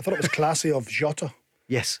thing. I thought it was classy of Jota.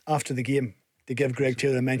 Yes. After the game, to give Greg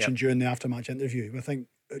Taylor a mention during the after-match interview. I think,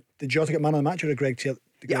 did Jota get man of the match or did Greg Taylor?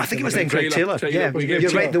 I think it was then Greg Taylor. Yeah,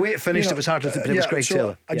 you're right. The way it finished, it was harder to, but it was Greg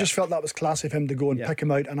Taylor. I just felt that was classy of him to go and pick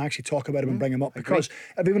him out and actually talk about him and bring him up, because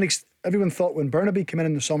everyone thought when Burnaby came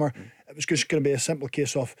in the summer, it was just going to be a simple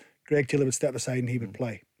case of Greg Taylor would step aside and he would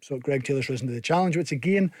play. So Greg Taylor's risen to the challenge, which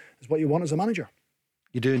again is what you want as a manager.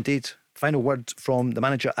 You do indeed. Final word from the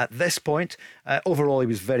manager at this point. Overall, he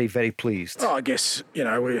was very, very pleased. I guess, we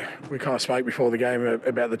kind of spoke before the game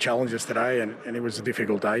about the challenges today, and it was a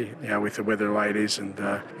difficult day, with the weather the way it is and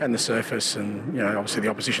the surface, and obviously the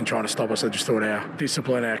opposition trying to stop us. I just thought our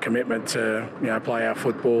discipline, our commitment to play our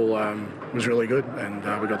football was really good, and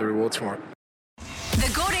we got the rewards for it.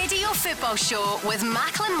 The Go Radio Football Show with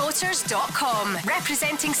MacklinMotors.com,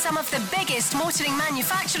 representing some of the biggest motoring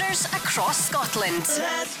manufacturers across Scotland.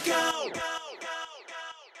 Let's go!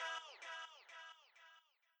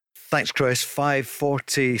 Thanks, Chris.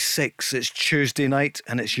 5:46. It's Tuesday night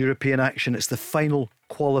and it's European action. It's the final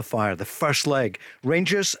qualifier, the first leg.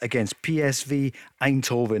 Rangers against PSV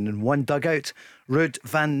Eindhoven in one dugout. Ruud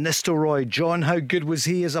van Nistelrooy. John, how good was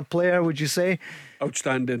he as a player, would you say?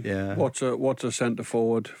 Outstanding. Yeah. What a centre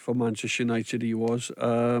forward for Manchester United he was.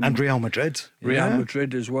 And Real Madrid. Real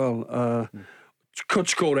Madrid as well. Could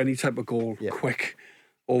score any type of goal. Quick,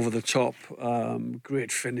 over the top.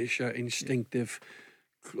 Great finisher, instinctive.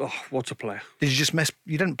 Oh, what a player. Did you just miss?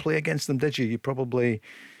 You didn't play against them, did you? You probably...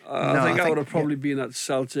 I think I would have probably been at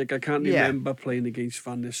Celtic. I can't remember playing against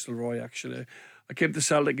Van Nistelrooy, actually. I came to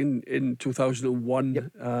Celtic in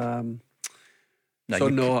 2001. I'm not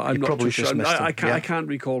too sure. I can't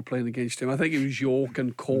recall playing against him. I think it was York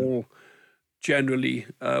and Cole generally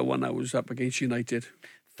when I was up against United.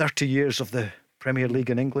 30 years of the Premier League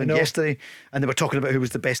in England yesterday, and they were talking about who was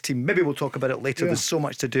the best team. Maybe we'll talk about it later. There's so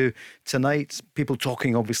much to do tonight. People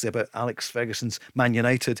talking obviously about Alex Ferguson's Man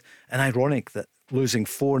United, and ironic that losing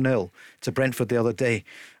 4-0 to Brentford the other day.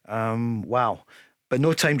 Wow. But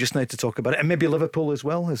no time just now to talk about it. And maybe Liverpool as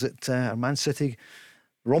well. Is it Man City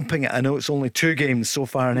romping it? I know it's only 2 games so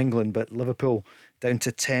far in England, but Liverpool down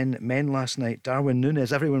to 10 men last night. Darwin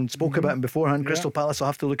Núñez, everyone spoke about him beforehand. Crystal Palace will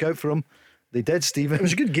have to look out for him. They did, Stephen. It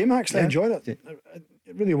was a good game, actually. I enjoyed it.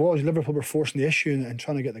 It really was. Liverpool were forcing the issue and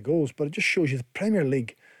trying to get the goals, but it just shows you the Premier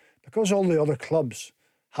League, because all the other clubs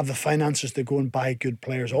have the finances to go and buy good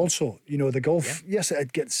players also. The golf, yes,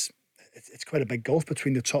 it's quite a big gulf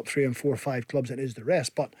between the top 3 and 4 or 5 clubs than it is the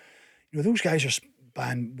rest, but those guys are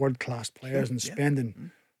buying world-class players and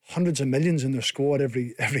spending hundreds of millions in their squad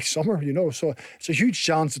every summer, so it's a huge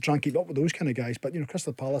challenge to try and keep up with those kind of guys. But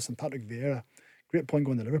Crystal Palace and Patrick Vieira, great point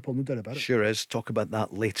going to Liverpool, no doubt about it. Sure is. Talk about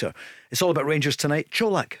that later. It's all about Rangers tonight.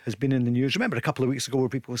 Čolak has been in the news. Remember a couple of weeks ago where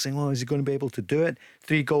people were saying, is he going to be able to do it?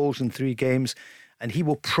 3 goals in 3 games. And he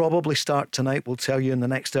will probably start tonight. We'll tell you in the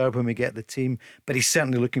next hour when we get the team. But he's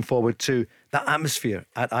certainly looking forward to that atmosphere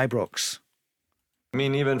at Ibrox. I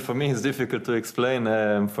mean, even for me, it's difficult to explain.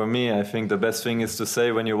 For me, I think the best thing is to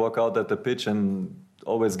say when you walk out at the pitch and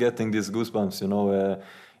always getting these goosebumps,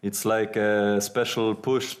 it's like a special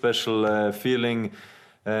push, special feeling,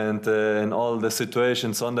 and in all the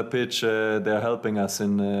situations on the pitch, they're helping us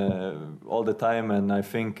in all the time, and I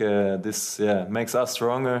think this makes us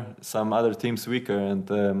stronger, some other teams weaker, and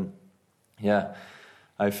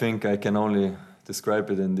I think I can only describe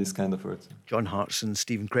it in these kind of words. John Hartson,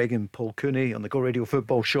 Stephen Craigan, Paul Cooney on the Go Radio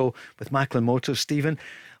Football Show with Macklin Motors. Stephen,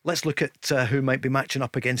 let's look at who might be matching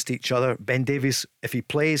up against each other. Ben Davies, if he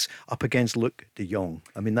plays, up against Luc de Jong.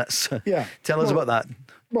 I mean, that's... Tell us about that.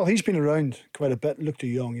 Well, he's been around quite a bit, Luc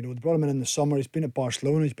de Jong. They brought him in the summer. He's been at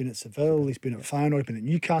Barcelona, he's been at Seville, he's been at Feyenoord, he's been at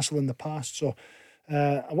Newcastle in the past. So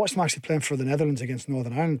I watched him actually playing for the Netherlands against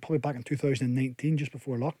Northern Ireland, probably back in 2019, just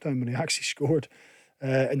before lockdown, when he actually scored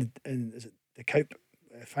in the Kuip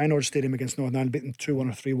Feyenoord Stadium against Northern Ireland, beating 2-1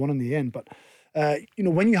 or 3-1 in the end. But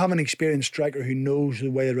When you have an experienced striker who knows the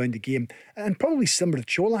way around the game, and probably similar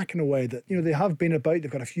to Cholak in a way that, they have been about,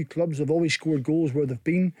 they've got a few clubs, they've always scored goals where they've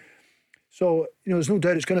been. So, there's no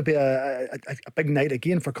doubt it's going to be a big night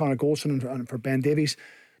again for Conor Golson and for Ben Davies.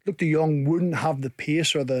 Luke de Jong wouldn't have the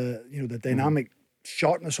pace or the dynamic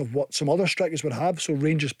sharpness of what some other strikers would have. So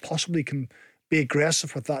Rangers possibly can be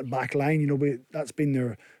aggressive with that back line. That's been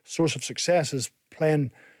their source of success, is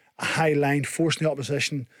playing a high line, forcing the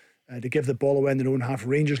opposition to give the ball away in their own half.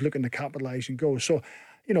 Rangers looking to capitalise and go. So,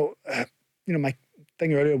 my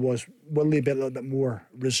thing earlier was, will they be a little bit more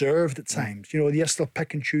reserved at times? Yes, they'll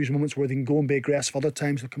pick and choose moments where they can go and be aggressive. Other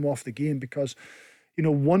times they'll come off the game because,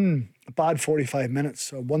 one bad 45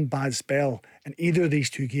 minutes or one bad spell in either of these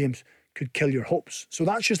two games could kill your hopes. So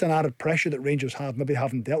that's just an added pressure that Rangers have, maybe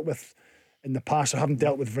haven't dealt with in the past or haven't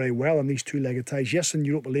dealt with very well in these two-legged ties. Yes, in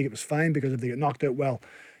Europa League it was fine because if they get knocked out, well,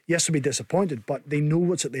 yes, they'll be disappointed, but they know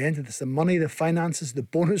what's at the end of this: the money, the finances, the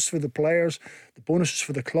bonus for the players, the bonuses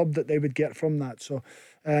for the club that they would get from that. So,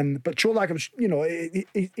 but Cholak,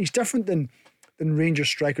 he's different than Rangers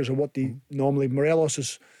strikers or what they normally. Morelos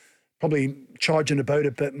is probably charging about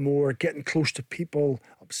a bit more, getting close to people,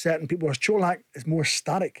 upsetting people. Whereas Cholak is more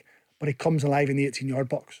static, but he comes alive in the 18-yard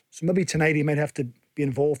box. So maybe tonight he might have to be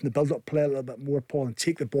involved in the build-up play a little bit more, Paul, and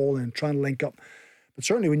take the ball and try and link up. But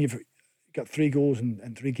certainly when you've got 3 goals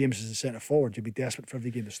in 3 games as a centre forward, you'd be desperate for every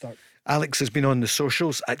game to start. Alex has been on the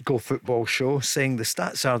socials at Go Football Show saying the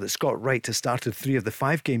stats are that Scott Wright has started 3 of the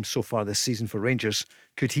 5 games so far this season for Rangers.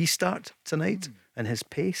 Could he start tonight in his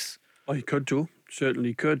pace? Oh, he could do.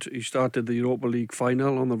 Certainly could. He started the Europa League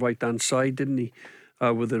final on the right-hand side, didn't he?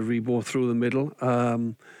 With a rebound through the middle.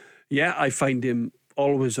 I find him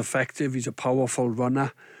always effective. He's a powerful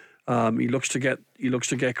runner. He looks to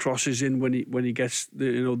get crosses in when he gets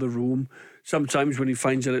the room. Sometimes when he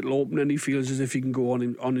finds a little opening, he feels as if he can go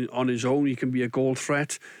on his own. He can be a goal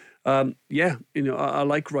threat. I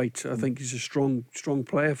like Wright. I think he's a strong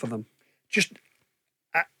player for them.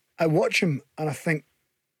 I watch him and I think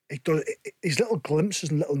he does his little glimpses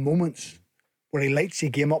and little moments where he lights the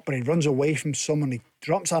game up and he runs away from someone, he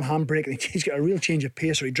drops that handbrake and he's got a real change of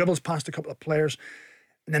pace, or he dribbles past a couple of players,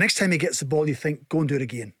 and the next time he gets the ball you think, go and do it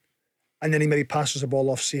again, and then he maybe passes the ball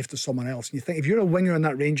off safe to someone else. And you think, if you're a winger in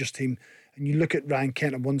that Rangers team and you look at Ryan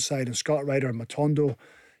Kent on one side and Scott Ryder and Matondo,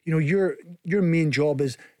 your main job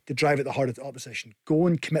is to drive at the heart of the opposition, go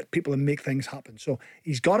and commit people and make things happen. So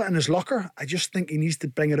he's got it in his locker. I just think he needs to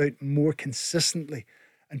bring it out more consistently,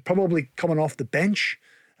 and probably coming off the bench,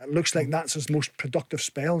 it looks like that's his most productive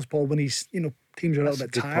spells, Paul, when he's, teams are a little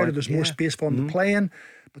bit tired or there's more space for him to play in.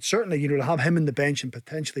 But certainly, to have him in the bench and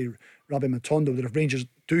potentially Robbie Matondo, that if Rangers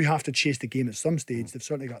do have to chase the game at some stage, they've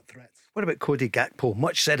certainly got threats. What about Cody Gakpo?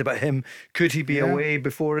 Much said about him. Could he be away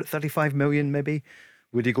before at 35 million maybe?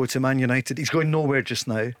 Would he go to Man United? He's going nowhere just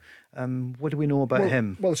now. What do we know about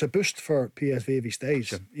him? Well, it's a boost for PSV if he stays.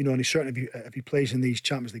 Sure. And he certainly, if he plays in these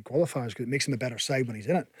Champions League qualifiers, because it makes him a better side when he's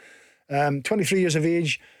in it. 23 years of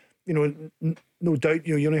age, no doubt,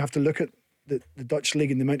 you only have to look at the Dutch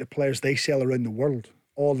league and the amount of players they sell around the world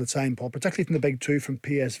all the time, Paul, particularly from the big 2, from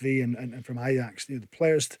PSV and from Ajax. The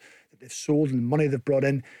players that they've sold and the money they've brought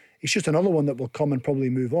in, it's just another one that will come and probably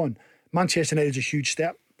move on. Manchester United is a huge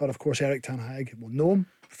step, but of course Erik ten Hag will know him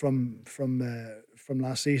from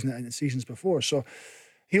last season and seasons before, so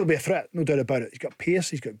he'll be a threat, no doubt about it. He's got pace,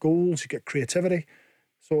 he's got goals, he's got creativity.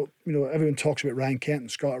 So everyone talks about Ryan Kent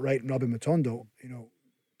and Scott Wright and Robbie Matondo.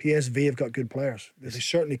 PSV have got good players. They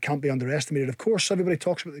certainly can't be underestimated. Of course, everybody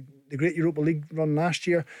talks about the great Europa League run last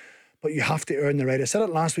year, but you have to earn the right. I said it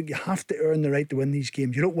last week, you have to earn the right to win these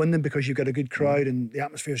games. You don't win them because you've got a good crowd and the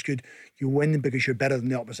atmosphere is good. You win them because you're better than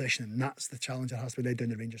the opposition, and that's the challenge that has to be laid down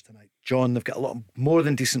the Rangers tonight. John, they've got a lot more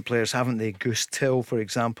than decent players, haven't they? Goose Till, for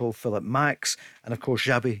example, Philip Max, and of course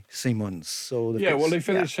Xabi Simons. So they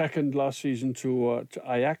finished second last season to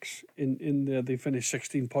Ajax. They finished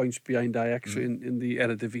 16 points behind Ajax in the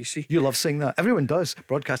Eredivisie. You love saying that. Everyone does.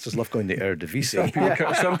 Broadcasters love going to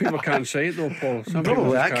Eredivisie. Some people can't say it though, Paul.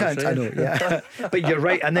 Probably I can't. I know. Yeah, but you're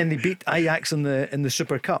right. And then they beat Ajax in the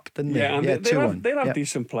Super Cup, didn't they? Yeah, and they have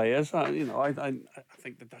decent players. I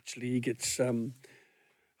think the Dutch league. It's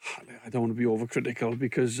I don't want to be overcritical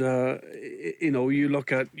because you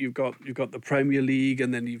look at you've got the Premier League,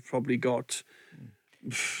 and then you've probably got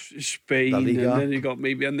Spain, and then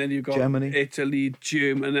you've got Germany, Italy,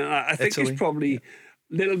 Germany. I think it's probably a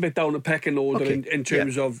little bit down the pecking order in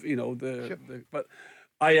terms of but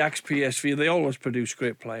Ajax, PSV, they always produce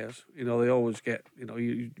great players. They always get.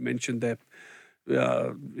 You mentioned their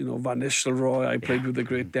Van Nistelrooy. I played with the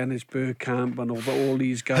great Dennis Bergkamp and all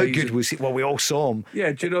these guys. How good was he? Well, we all saw him.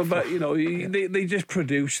 Yeah, do you know? But they just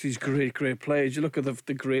produce these great players. You look at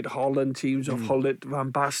the great Holland teams of Hullet,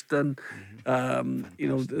 Van Basten.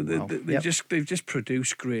 They've just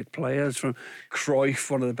produced great players. From Cruyff,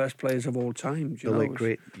 one of the best players of all time. The late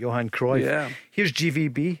great Johan Cruyff. Yeah. Here's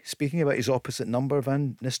GVB speaking about his opposite number,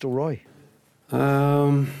 Van Nistelrooy.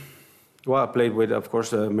 Well, I played with, of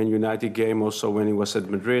course, the Man United game also when he was at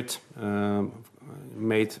Madrid.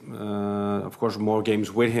 Made, of course, more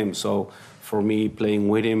games with him. So for me, playing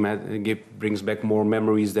with him brings back more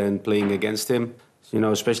memories than playing against him.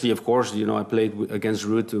 Especially, of course, I played against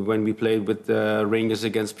Ruud when we played with Rangers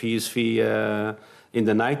against PSV in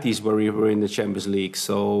the 90s where we were in the Champions League.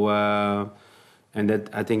 So, and that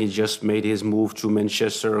I think he just made his move to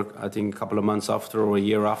Manchester, I think a couple of months after or a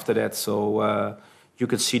year after that. So you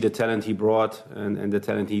could see the talent he brought and the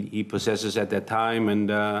talent he possesses at that time. And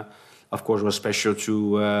of course, it was special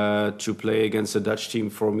to play against the Dutch team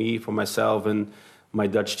for me, for myself, and my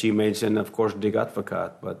Dutch teammates, and of course, Dick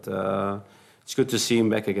Advocaat. But it's good to see him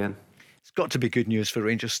back again. It's got to be good news for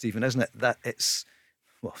Rangers, Stephen, isn't it? That it's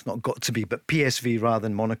not got to be, but PSV rather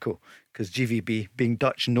than Monaco, because GVB, being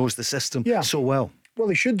Dutch, knows the system so well. Well,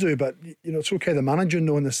 he should do, but it's okay, the manager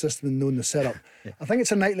knowing the system and knowing the setup. I think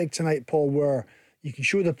it's a night like tonight, Paul, where you can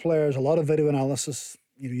show the players a lot of video analysis.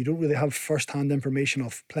 You don't really have first-hand information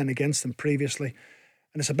of playing against them previously.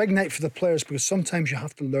 And it's a big night for the players because sometimes you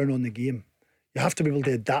have to learn on the game. You have to be able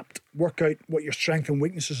to adapt, work out what your strengths and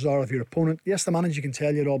weaknesses are of your opponent. Yes, the manager can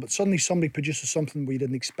tell you it all, but suddenly somebody produces something we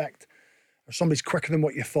didn't expect, or somebody's quicker than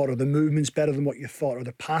what you thought, or the movement's better than what you thought, or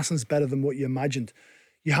the passing's better than what you imagined.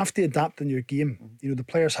 You have to adapt in your game. The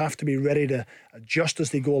players have to be ready to adjust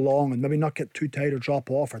as they go along and maybe not get too tight or drop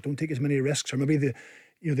off or don't take as many risks, or maybe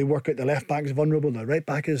they work out the left back is vulnerable, the right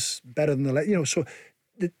back is better than the left. So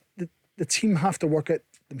the team have to work out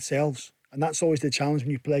themselves. And that's always the challenge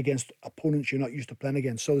when you play against opponents you're not used to playing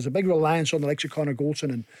against. So there's a big reliance on the likes of Connor Goldson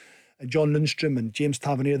and John Lundstrom and James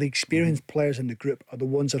Tavernier. The experienced players in the group are the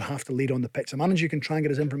ones that have to lead on the pitch. The manager can try and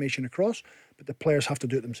get his information across, but the players have to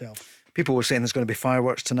do it themselves. People were saying there's going to be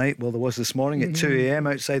fireworks tonight. Well, there was this morning at 2 a.m.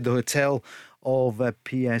 outside the hotel of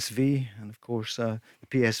PSV. And of course, the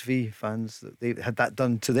PSV fans, they had that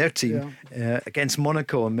done to their team against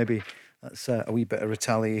Monaco, and maybe that's a wee bit of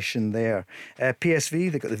retaliation there.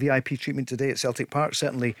 PSV, they got the VIP treatment today at Celtic Park.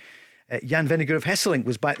 Certainly Jan Vennegoor of Hesselink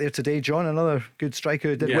was back there today, John. Another good striker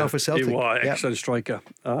who did well for Celtic. He was excellent striker,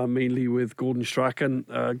 mainly with Gordon Strachan.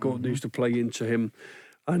 Gordon used to play into him,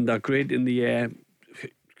 and great in the air,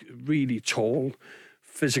 really tall,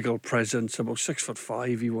 physical presence, about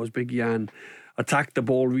 6'5" he was, big Jan. Attacked the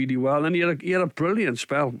ball really well, and he had a brilliant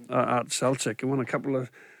spell at Celtic. He won a couple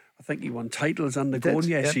of, I think he won titles under Gordon.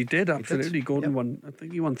 Yes, he did, absolutely. Gordon won, I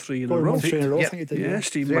think he won 3 in a row. I think he did. Yeah,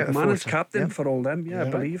 Steve McManus, captain for all them, I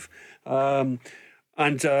believe.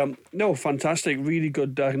 No, fantastic, really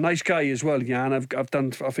good, nice guy as well, Jan. I've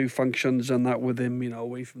done a few functions and that with him,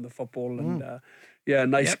 away from the football, and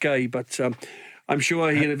nice guy. But I'm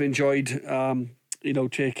sure he'd have enjoyed,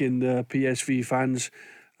 taking the PSV fans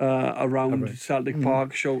around Celtic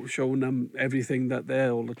Park, showing them everything that they're,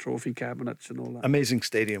 all the trophy cabinets and all that. Amazing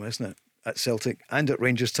stadium, isn't it? At Celtic and at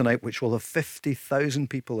Rangers tonight, which will have 50,000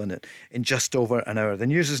 people in it in just over an hour. The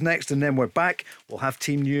news is next, and then we're back. We'll have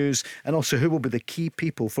team news and also who will be the key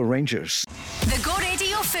people for Rangers. The Go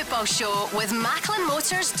Radio Football Show with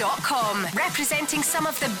MacklinMotors.com, representing some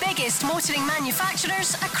of the biggest motoring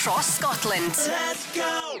manufacturers across Scotland. Let's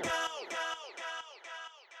go!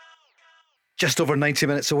 Just over 90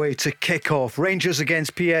 minutes away to kick off. Rangers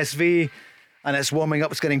against PSV, and it's warming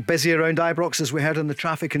up. It's getting busy around Ibrox, as we heard on the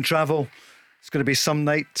traffic and travel. It's going to be some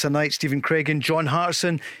night tonight. Stephen Craigan, John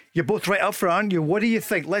Hartson, you're both right up for, aren't you? What do you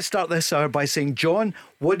think? Let's start this hour by saying, John,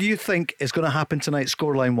 what do you think is going to happen tonight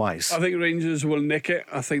scoreline wise? I think Rangers will nick it.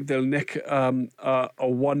 I think they'll nick a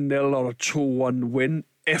 1-0 or a 2-1 win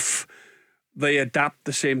if they adapt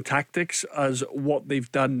the same tactics as what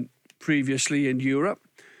they've done previously in Europe.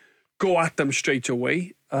 Go at them straight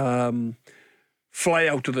away, fly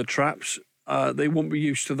out of the traps. They won't be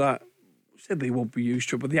used to that. I said they won't be used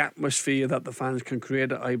to it, but the atmosphere that the fans can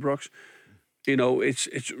create at Ibrox,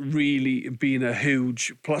 it's really been a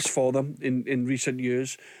huge plus for them in recent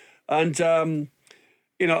years. And,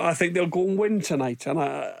 I think they'll go and win tonight.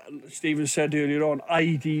 And Stephen said earlier on,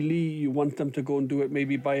 ideally you want them to go and do it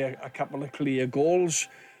maybe by a couple of clear goals,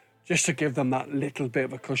 just to give them that little bit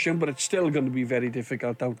of a cushion. But it's still going to be very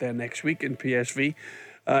difficult out there next week in PSV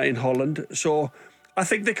in Holland. So I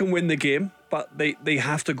think they can win the game, but they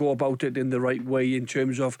have to go about it in the right way in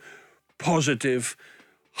terms of positive,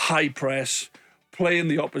 high press, playing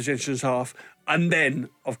the opposition's half, and then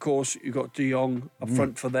of course you've got De Jong up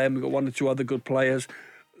front for them. We've got one or two other good players.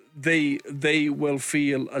 They will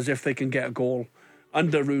feel as if they can get a goal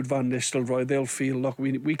under Ruud van Nistelrooy. They'll feel, look,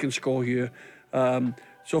 we can score here.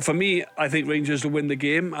 So for me, I think Rangers will win the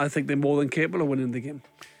game. I think they're more than capable of winning the game.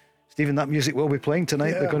 Stephen, that music will be playing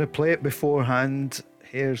tonight. They're going to play it beforehand.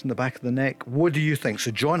 Hairs in the back of the neck. What do you think?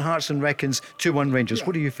 So John Hartson reckons 2-1 Rangers.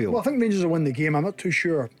 What do you feel? Well, I think Rangers will win the game. I'm not too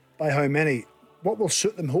sure by how many. What will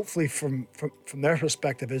suit them, hopefully, from their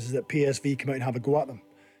perspective, is that PSV come out and have a go at them.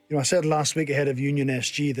 You know, I said last week ahead of Union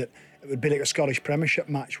SG that it would be like a Scottish Premiership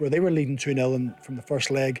match where they were leading 2-0 from the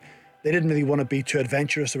first leg. They didn't really want to be too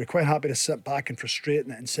adventurous. They were quite happy to sit back and frustrate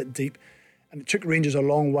and sit deep. And it took Rangers a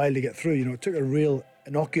long while to get through. You know, it took a real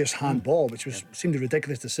innocuous handball, which seemed a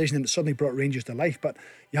ridiculous decision, and it suddenly brought Rangers to life. But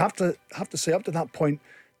you have to say, up to that point,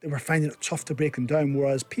 they were finding it tough to break them down.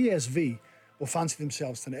 Whereas PSV will fancy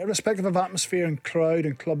themselves tonight, irrespective of atmosphere and crowd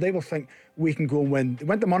and club. They will think we can go and win. They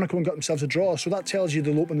went to Monaco and got themselves a draw, so that tells you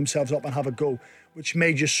they'll open themselves up and have a go, which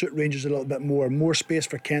may just suit Rangers a little bit more. More space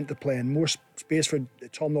for Kent to play in, more space for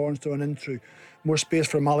Tom Lawrence to run in through, more space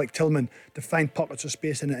for Malik Tillman to find pockets of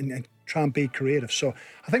space and try and be creative. So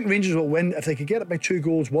I think Rangers will win. If they could get it by 2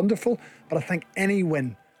 goals, wonderful. But I think any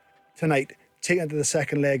win tonight, taking it to the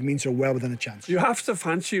second leg, means they're well within a chance. You have to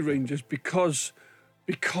fancy Rangers because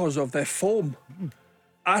of their form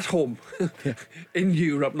at home in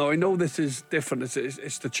Europe. Now I know this is different.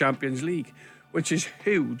 It's the Champions League, which is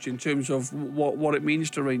huge in terms of what it means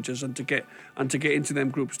to Rangers and to get into them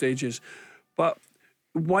group stages. But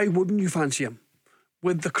why wouldn't you fancy them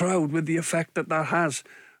with the crowd, with the effect that has,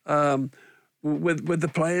 with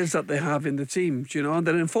the players that they have in the teams? You know, and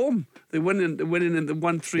they're in form. They're winning in the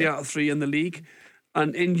 1-3 out of 3 in the league.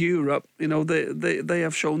 And in Europe, you know, they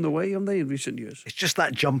have shown the way, haven't they, in recent years? It's just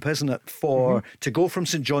that jump, isn't it, to go from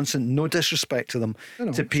St Johnstone, no disrespect to them,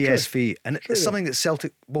 to PSV. And it's something that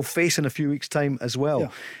Celtic will face in a few weeks' time as well.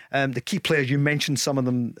 Yeah. The key players, you mentioned some of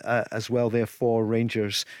them as well there for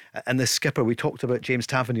Rangers. And the skipper, we talked about James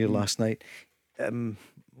Tavernier last night. I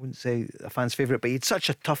wouldn't say a fan's favourite, but he had such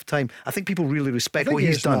a tough time. I think people really respect what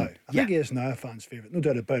he's done. I think he is now a fan's favourite, no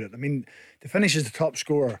doubt about it. I mean, to finish as the top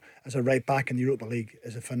scorer as a right back in the Europa League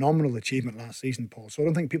is a phenomenal achievement last season, Paul. So I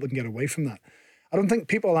don't think people can get away from that. I don't think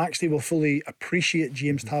people actually will fully appreciate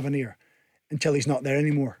James Tavernier until he's not there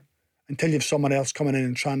anymore. Until you have someone else coming in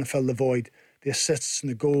and trying to fill the void, the assists and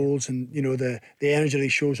the goals, and you know the energy that he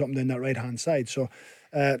shows up and down that right hand side. So,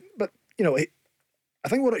 but you know. I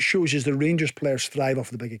think what it shows is the Rangers players thrive off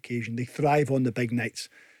the big occasion. They thrive on the big nights.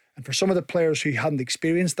 And for some of the players who hadn't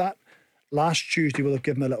experienced that, last Tuesday will have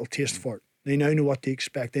given them a little taste for it. They now know what to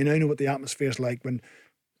expect. They now know what the atmosphere is like when,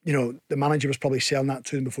 you know, the manager was probably selling that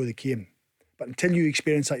to them before they came. But until you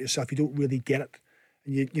experience that yourself, you don't really get it.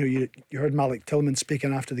 And you heard Malik Tillman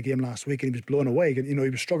speaking after the game last week, and he was blown away. You know, he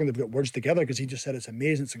was struggling to get words together because he just said it's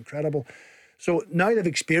amazing, it's incredible. So now they've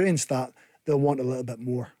experienced that, they'll want a little bit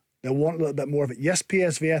more. They'll want a little bit more of it. Yes,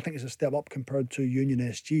 PSV I think is a step up compared to Union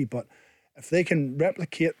SG, but if they can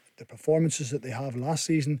replicate the performances that they have last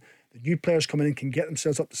season, the new players coming in can get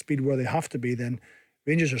themselves up to speed where they have to be, then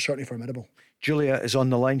Rangers are certainly formidable. Julia is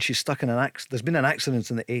on the line. She's stuck in an accident. There's been an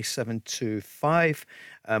accident in the A725.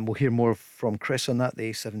 We'll hear more from Chris on that,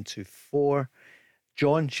 the A724.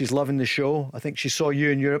 John, she's loving the show. I think she saw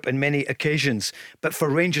you in Europe on many occasions. But for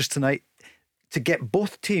Rangers tonight, to get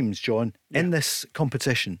both teams, John, in this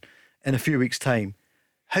competition in a few weeks' time,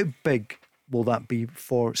 how big will that be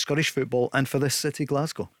for Scottish football and for this city,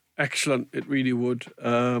 Glasgow? Excellent, it really would.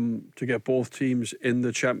 To get both teams in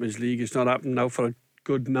the Champions League. It's not happened now for a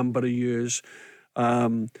good number of years.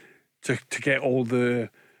 To get all the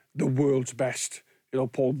world's best. You know,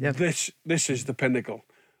 Paul, this is the pinnacle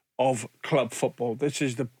of club football. This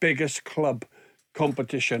is the biggest club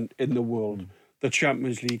competition in the world. The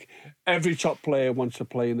Champions League. Every top player wants to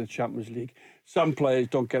play in the Champions League. Some players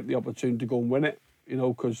don't get the opportunity to go and win it, you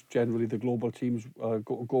know, because generally the global teams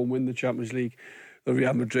go and win the Champions League. The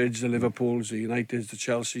Real Madrids, the Liverpools, the Uniteds, the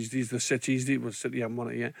Chelseas. These are the cities. City haven't won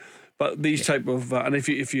it yet, but these type of and if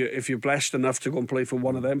you're blessed enough to go and play for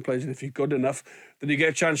one of them players, and if you're good enough, then you get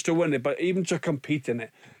a chance to win it. But even to compete in it,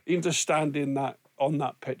 even to stand on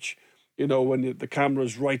that pitch. You know, when the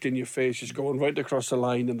camera's right in your face, it's going right across the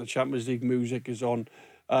line and the Champions League music is on.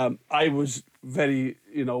 I was very,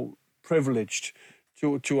 privileged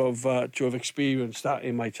to have experienced that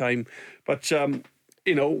in my time. But,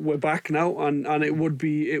 we're back now and it would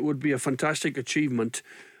be a fantastic achievement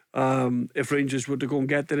if Rangers were to go and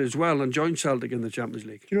get there as well and join Celtic in the Champions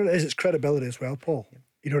League. You know what it is? It's credibility as well, Paul.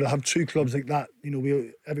 You know, to have two clubs like that,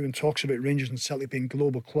 everyone talks about Rangers and Celtic being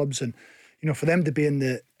global clubs and for them to be in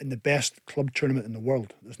the best club tournament in the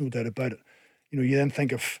world, there's no doubt about it. You then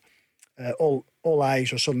think of all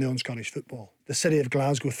eyes are suddenly on Scottish football. The city of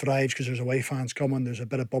Glasgow thrives because there's away fans coming. There's a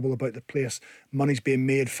bit of bubble about the place. Money's being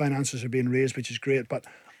made, finances are being raised, which is great. But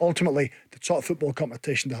ultimately, the top football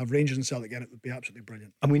competition, to have Rangers and Celtic in it, would be absolutely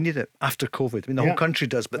brilliant. And we need it after COVID. I mean, the whole country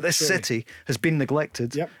does, but absolutely. This city has been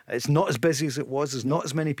neglected. Yep. It's not as busy as it was. There's not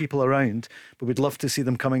as many people around, but we'd love to see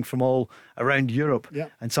them coming from all around Europe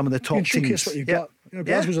and some of the top teams. What you've got.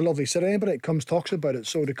 Glasgow's a lovely city. Anybody that comes talks about it.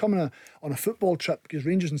 So to come on a football trip, because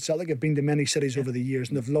Rangers and Celtic have been to many cities over the years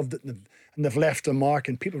and they've loved it and they've left a mark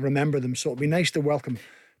and people remember them. So it'd be nice to welcome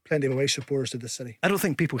plenty of away supporters to the city. I don't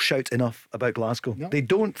think people shout enough about Glasgow. No. They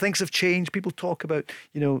don't. Things have changed. People talk about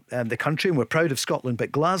the country, and we're proud of Scotland,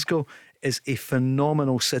 but Glasgow is a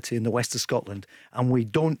phenomenal city in the west of Scotland, and we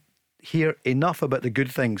don't hear enough about the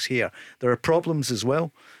good things here. There are problems as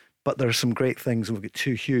well, but there are some great things, and we've got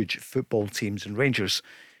two huge football teams, and Rangers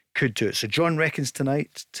could do it. So John reckons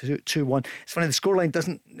tonight 2-1. It's funny, the scoreline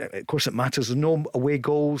doesn't, of course it matters, there's no away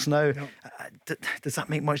goals now. No. Does that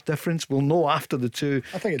make much difference? We'll know after the two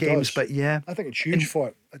I think it games, does. but yeah. I think it's huge for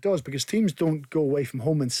it. It does, because teams don't go away from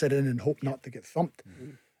home and sit in and hope not to get thumped.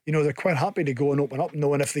 They're quite happy to go and open up,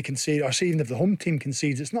 knowing if they concede, or even if the home team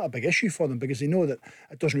concedes, it's not a big issue for them because they know that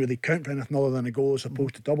it doesn't really count for anything other than a goal as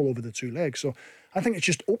opposed to double over the two legs. So I think it's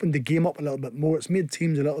just opened the game up a little bit more. It's made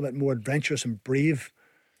teams a little bit more adventurous and brave,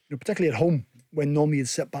 particularly at home when normally you'd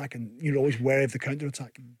sit back and you're always wary of the counter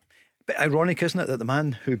attack. Bit ironic, isn't it, that the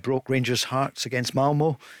man who broke Rangers' hearts against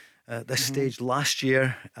Malmo at this stage last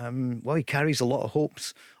year, he carries a lot of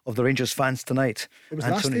hopes of the Rangers fans tonight. It was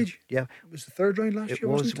last stage? Yeah. It was the third round last year,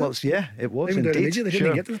 wasn't it? It was Even indeed. They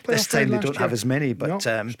didn't get to the playoff This time they last don't year. have as many, but No,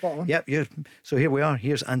 spot on. So here we are.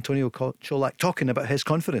 Here's Antonio Cholak talking about his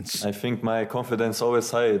confidence. I think my confidence is always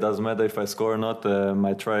high. It doesn't matter if I score or not.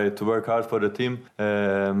 I try to work hard for the team.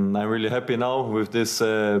 I'm really happy now with this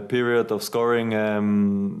period of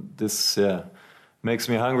scoring. This makes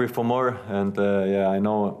me hungry for more, and I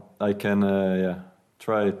know I can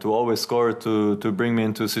try to always score to bring me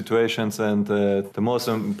into situations, and the most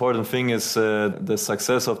important thing is the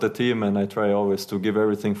success of the team, and I try always to give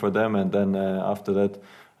everything for them, and then after that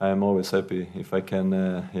I'm always happy if I can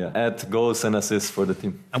add goals and assists for the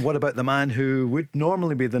team. And what about the man who would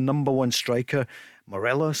normally be the number one striker,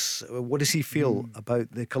 Morelos? What does he feel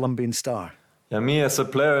about the Colombian star? Yeah, me as a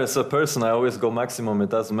player, as a person, I always go maximum. It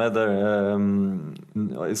doesn't matter,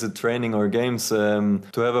 is it training or games. To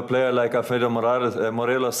have a player like Alfredo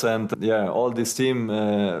Morelos and all this team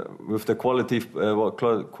with the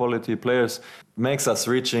quality players makes us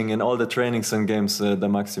reaching in all the trainings and games the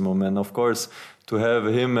maximum. And of course, to have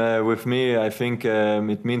him with me, I think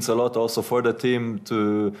it means a lot also for the team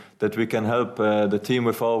that we can help the team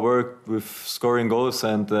with our work, with scoring goals.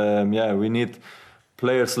 And we need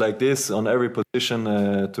players like this on every position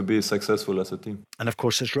to be successful as a team. And of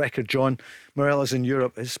course his record, John Morelos in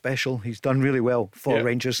Europe, is special. He's done really well for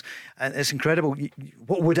Rangers, and it's incredible.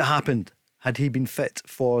 What would have happened had he been fit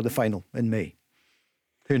for the final in May?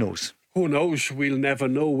 Who knows? Who knows? We'll never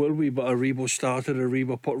know, will we? But Aribo started,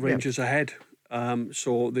 Aribo put Rangers ahead.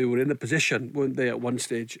 So they were in a position, weren't they, at one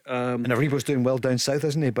stage? And Aribo's doing well down south,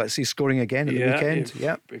 isn't he? But is he scoring again at the weekend?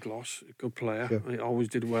 Yeah, big loss. Good player. Sure. He always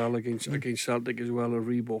did well against Celtic as well.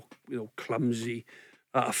 Aribo, clumsy,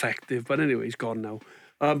 effective. But anyway, he's gone now.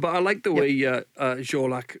 But I like the way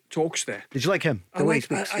Jolak talks there. Did you like him? I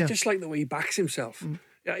just like the way he backs himself.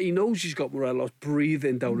 Yeah, he knows he's got Morelos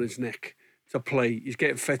breathing down his neck to play. He's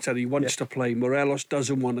getting fitter. He wants to play. Morelos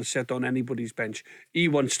doesn't want to sit on anybody's bench. He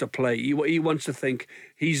wants to play. He wants to think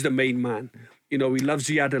he's the main man. He loves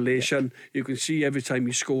the adulation. You can see every time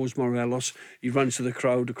he scores, Morelos, he runs to the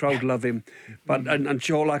crowd. The crowd love him. But and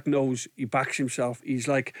Colak knows, he backs himself. He's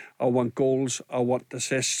like, I want goals, I want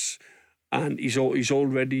assists. And he's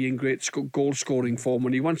already in great goal scoring form,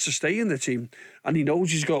 and he wants to stay in the team. And he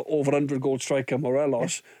knows he's got over 100 goal striker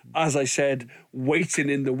Morelos, as I said, waiting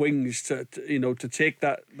in the wings to take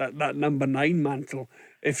that number 9 mantle,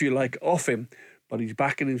 if you like, off him. But he's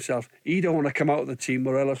backing himself. He don't want to come out of the team.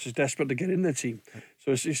 Morelos is desperate to get in the team.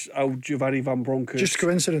 So it's just how Giovanni Van Bronckhorst, just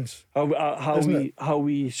coincidence. How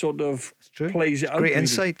he sort of plays it out. Great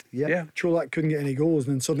insight. Yeah. Cholak couldn't get any goals,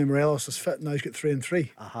 and then suddenly Morelos is fit. Now he's got 3 and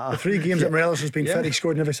 3. The 3 games that Morelos has been fit, he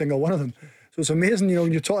scored in every single one of them. So it's amazing,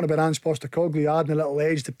 when you're talking about Ange Postecoglou adding a little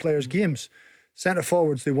edge to players' games. Centre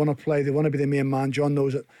forwards, they want to play, they want to be the main man. John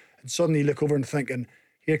knows it, and suddenly you look over and thinking,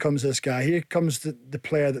 here comes this guy, here comes the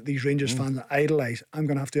player that these Rangers fans idolise. I'm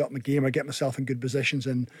going to have to up my game or get myself in good positions.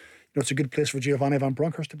 And it's a good place for Giovanni Van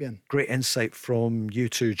Bronckhorst to be in. Great insight from you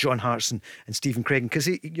two, John Hartson and Stephen Craigan, because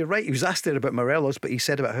you're right, he was asked there about Morelos, but he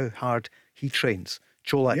said about how hard he trains.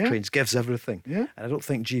 Cholak trains, gives everything. Yeah. And I don't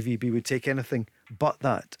think GVB would take anything but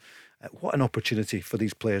that. What an opportunity for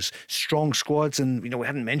these players. Strong squads, and we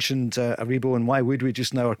hadn't mentioned Aribo, and why would we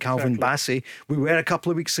just now, or Calvin Bassey. We were a couple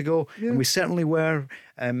of weeks ago, and we certainly were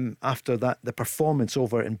after that. The performance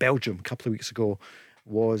over in Belgium a couple of weeks ago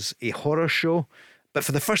was a horror show. But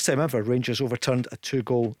for the first time ever, Rangers overturned a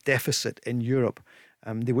 2-goal deficit in Europe.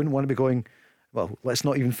 They wouldn't want to be going, well, let's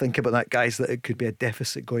not even think about that, guys, that it could be a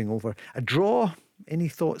deficit going over. A draw, any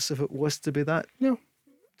thoughts if it was to be that? No.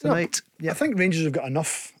 Tonight? No. Yeah. I think Rangers have got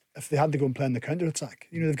enough if they had to go and play in the counter-attack.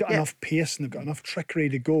 They've got enough pace and they've got enough trickery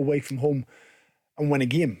to go away from home and win a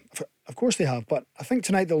game. Of course they have, but I think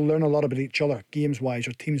tonight they'll learn a lot about each other, games-wise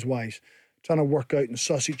or teams-wise, trying to work out and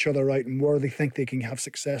suss each other out and where they think they can have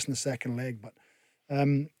success in the second leg. But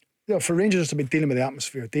for Rangers to be dealing with the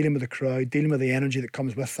atmosphere, dealing with the crowd, dealing with the energy that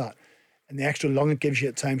comes with that, and the extra lung it gives you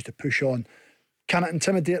at times to push on, can it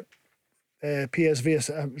intimidate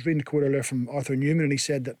PSV? I was reading a quote earlier from Arthur Newman, and he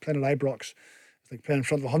said that playing at Ibrox, like playing in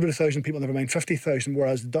front of 100,000 people, never mind 50,000,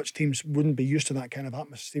 whereas the Dutch teams wouldn't be used to that kind of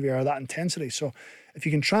atmosphere or that intensity. So if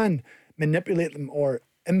you can try and manipulate them or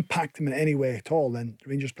impact them in any way at all, then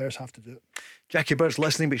Rangers players have to do it. Jackie Bird's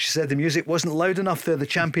listening, but she said the music wasn't loud enough there, the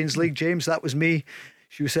Champions League, James. That was me.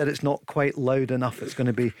 She said it's not quite loud enough. It's going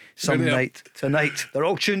to be some night tonight. They're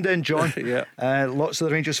all tuned in, John. Lots of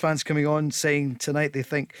the Rangers fans coming on saying tonight they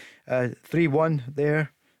think 3-1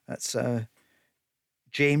 there. That's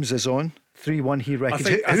James is on. 3-1 he reckons.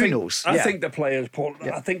 Who knows? I think the players, Paul,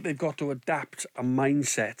 I think they've got to adapt a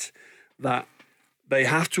mindset that they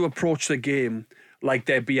have to approach the game like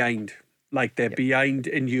they're behind. Like they're behind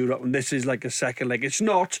in Europe, and this is like a second leg. It's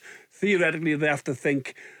not. Theoretically, they have to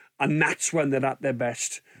think, and that's when they're at their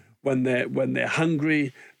best. When they're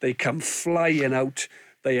hungry, they come flying out.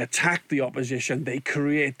 They attack the opposition. They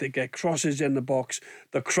create. They get crosses in the box.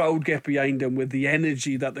 The crowd get behind them with the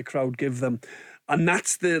energy that the crowd give them, and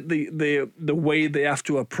that's the way they have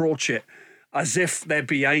to approach it, as if they're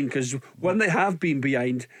behind. Because when they have been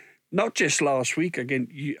behind, not just last week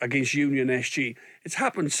against Union SG, it's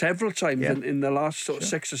happened several times in the last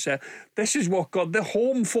 6 or 7. This is what got the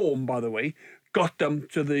home form, by the way, got them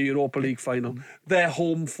to the Europa League final. Their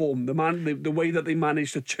home form, the way that they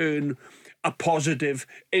managed to turn a positive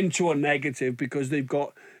into a negative because they've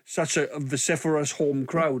got such a vociferous home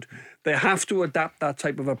crowd. They have to adapt that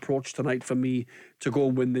type of approach tonight for me to go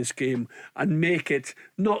and win this game and make it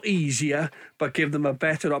not easier, but give them a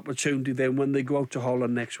better opportunity than when they go out to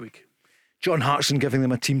Holland next week. John Hartson giving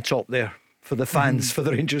them a team top there for the fans, for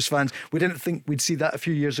the Rangers fans. We didn't think we'd see that a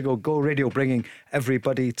few years ago. Go Radio bringing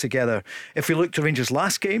everybody together. If we look to Rangers'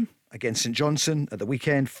 last game against St Johnstone at the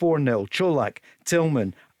weekend, 4-0, Cholak,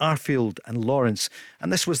 Tillman, Arfield and Lawrence,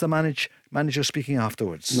 and this was the manager speaking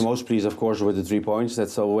afterwards. The most pleased, of course, with the 3 points.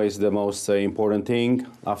 That's always the most important thing.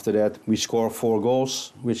 After that, we score 4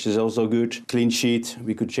 goals, which is also good. Clean sheet.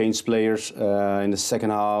 We could change players in the second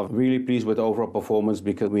half. Really pleased with the overall performance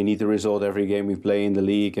because we need the result every game we play in the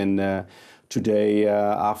league. And today,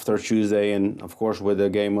 after Tuesday, and of course with the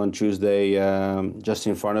game on Tuesday just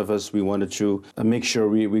in front of us, we wanted to make sure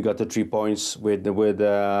we got the 3 points with a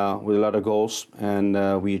lot of goals,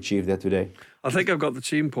 and we achieved that today. I think I've got the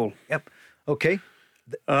team, Paul. Yep. Okay.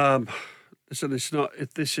 So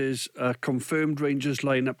this is a confirmed Rangers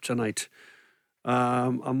lineup tonight.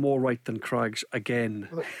 I'm more right than Craigs again.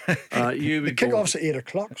 The kick-off's at 8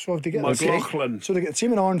 o'clock, so if they get McLaughlin. So they get the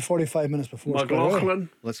team in on 45 minutes before. McLaughlin.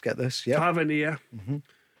 Let's get this. Yeah. Tavernier.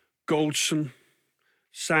 Goldson.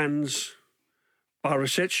 Sands.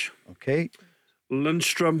 Barisic. Okay.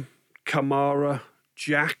 Lundstrom. Kamara.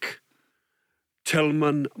 Jack.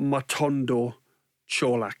 Tillman. Matondo.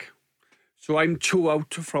 Cholak. So I'm 2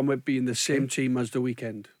 out from it being the same team as the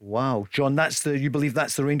weekend. Wow, John, you believe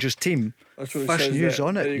that's the Rangers team? That's what First it says news there.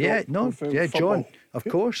 on it. Yeah, no, John, of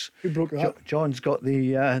course. Who broke that? John's got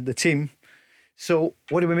the team. So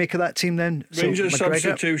what do we make of that team then? Rangers so,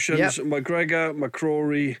 substitutions: McGregor,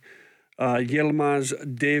 McCrory,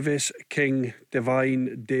 Yilmaz, Davis, King,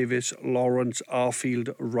 Devine, Davis, Lawrence,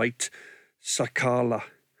 Arfield, Wright, Sakala,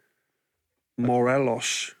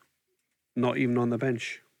 Morelos, not even on the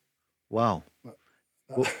bench. Wow.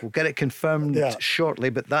 We'll get it confirmed shortly,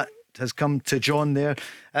 but that has come to John there.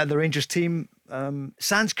 The Rangers team,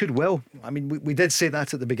 Sands could well. I mean, we did say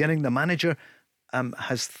that at the beginning. The manager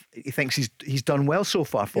he thinks he's done well so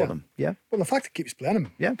far for them. Yeah. Well, the fact he keeps playing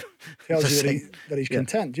him, tells you that he's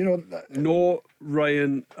content. No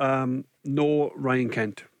Ryan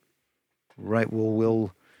Kent. Right.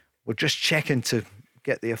 Well, we're just checking to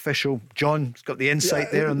get the official. John's got the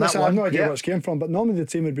insight there on that one. I've no idea where it came from, but normally the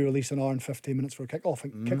team would be released an hour and 15 minutes for a kick-off.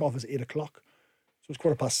 And kick-off is 8 o'clock. So it's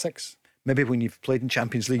 6:15. Maybe when you've played in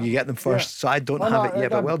Champions League, you get them first. So I don't have it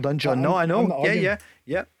yet, but well done, John. No, I know. Yeah.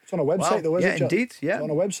 It's on a website, though, isn't it? Yeah, indeed. Yeah. It's on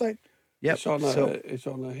a website. Yep. It's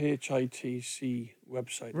on a HITC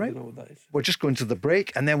website. Right. I don't know what that is. We're just going to the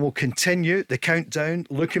break and then we'll continue the countdown.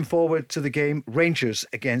 Looking forward to the game, Rangers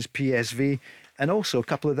against PSV, and also a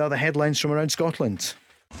couple of the other headlines from around Scotland.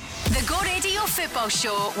 The Go Radio Football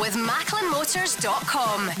Show with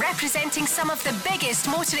MacklinMotors.com, representing some of the biggest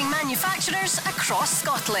motoring manufacturers across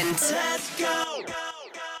Scotland. Let's go!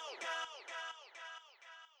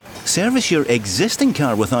 Service your existing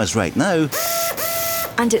car with us right now,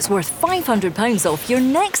 and it's worth £500 off your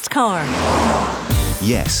next car.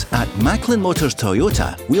 Yes, at Macklin Motors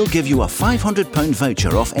Toyota, we'll give you a £500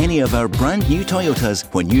 voucher off any of our brand new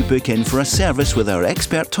Toyotas when you book in for a service with our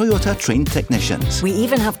expert Toyota trained technicians. We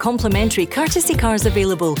even have complimentary courtesy cars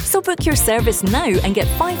available, so book your service now and get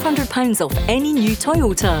 £500 off any new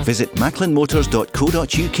Toyota. Visit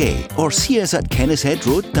macklinmotors.co.uk or see us at Kennishead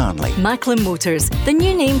Road, Darnley. Macklin Motors, the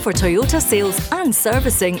new name for Toyota sales and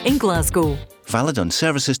servicing in Glasgow. Valid on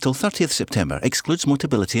services till 30th September. Excludes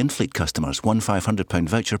Motability and fleet customers. One £500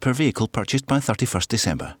 voucher per vehicle purchased by 31st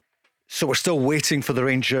December. So we're still waiting for the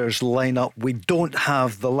Rangers lineup. We don't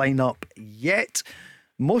have the lineup yet.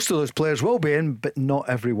 Most of those players will be in, but not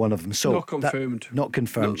every one of them. So not confirmed. Not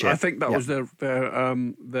confirmed yet. I think that was their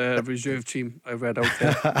reserve team I read out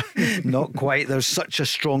there. Not quite. There's such a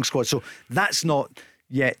strong squad. So that's not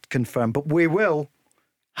yet confirmed. But we will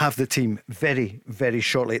have the team very, very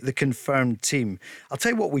shortly, the confirmed team. I'll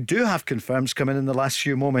tell you what we do have confirmed coming in the last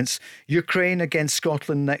few moments. Ukraine against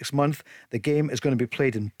Scotland next month. The game is going to be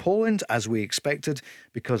played in Poland, as we expected,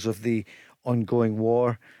 because of the ongoing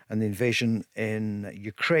war and the invasion in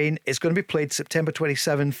Ukraine. It's going to be played September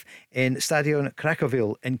 27th in Stadion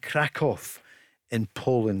Krakowil in Krakow in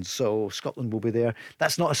Poland. So Scotland will be there.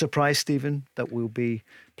 That's not a surprise, Stephen, that we'll be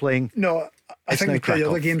playing. No, I think they play the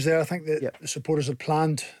other games there. I think that Yep. the supporters had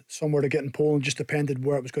planned somewhere to get in Poland, just depended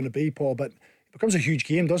where it was going to be, Paul. But it becomes a huge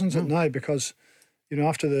game, doesn't it, now? Because, you know,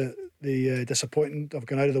 after the disappointment of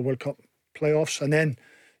going out of the World Cup playoffs and then,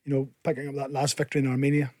 you know, picking up that last victory in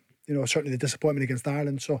Armenia, you know, certainly the disappointment against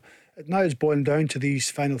Ireland. So now it's boiling down to these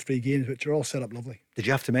final 3 games, which are all set up lovely. Did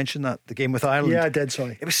you have to mention that, the game with Ireland? Yeah, I did,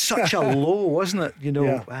 sorry. It was such a low, wasn't it? You know,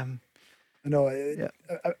 Yeah. I know.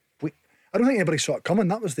 I don't think anybody saw it coming.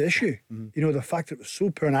 That was the issue. You know, the fact that it was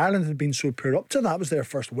so poor, and Ireland had been so poor up to that was their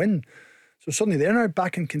first win. So suddenly they're now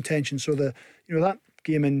back in contention. So that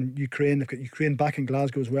game in Ukraine, they've got Ukraine back in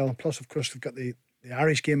Glasgow as well. And plus, of course, they've got the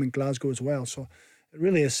Irish game in Glasgow as well. So it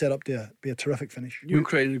really is set up to be a terrific finish.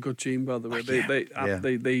 Ukraine is a good team, by the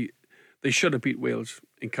way. They should have beat Wales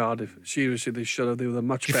in Cardiff. Seriously, they should have. They were the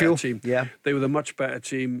much better team. Yeah. They were the much better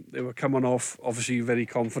team. They were coming off, obviously, very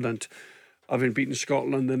confident, having beaten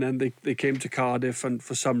Scotland, and then they came to Cardiff, and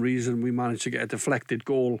for some reason we managed to get a deflected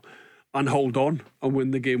goal and hold on and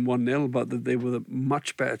win the game 1-0, but they were the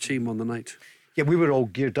much better team on the night. Yeah, we were all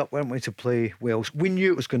geared up, weren't we, to play Wales. We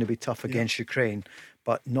knew it was going to be tough against Ukraine,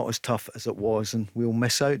 but not as tough as it was, and we'll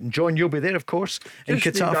miss out. And John, you'll be there, of course, in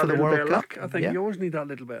Qatar for the World Cup. I think you always need that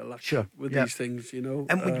little bit of luck with these things, you know.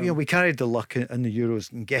 And we carried the luck in the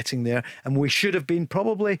Euros and getting there, and we should have been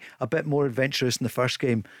probably a bit more adventurous in the first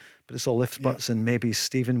game. But it's all lifts, butts, and maybe,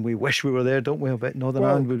 Stephen, we wish we were there, don't we? I bet Northern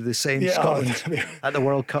Ireland would be the same. Scotland at the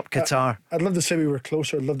World Cup, Qatar. I'd love to say we were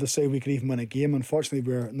closer. I'd love to say we could even win a game. Unfortunately,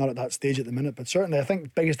 we're not at that stage at the minute. But certainly, I think the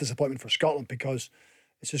biggest disappointment for Scotland, because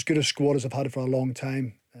it's as good a squad as I've had it for a long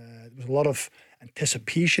time. There was a lot of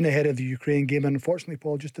anticipation ahead of the Ukraine game, and unfortunately,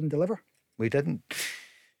 Paul just didn't deliver. We didn't.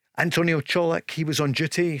 Antonio Cholak, he was on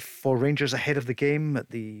duty for Rangers ahead of the game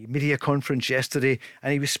at the media conference yesterday,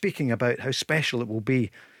 and he was speaking about how special it will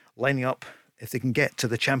be lining up if they can get to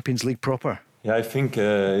the Champions League proper. Yeah, I think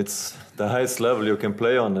it's the highest level you can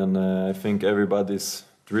play on, and I think everybody's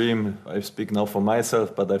dream, I speak now for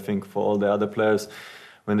myself, but I think for all the other players,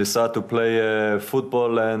 when they start to play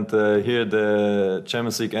football and hear the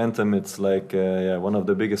Champions League anthem, it's like one of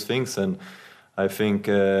the biggest things, and I think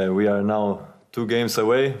we are now 2 games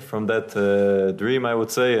away from that dream, I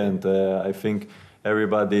would say, and I think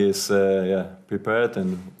everybody is prepared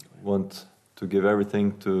and want to give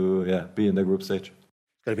everything to be in the group stage.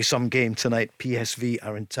 Going to be some game tonight. PSV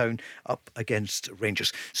are in town up against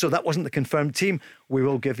Rangers. So that wasn't the confirmed team. We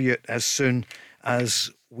will give you it as soon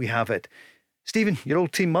as we have it. Stephen, your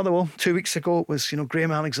old team Motherwell, 2 weeks ago it was,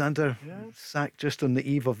 Graham Alexander sacked just on the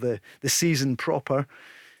eve of the season proper.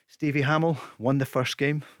 Stevie Hamill won the first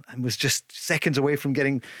game and was just seconds away from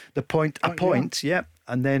getting a point.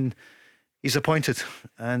 And then he's appointed,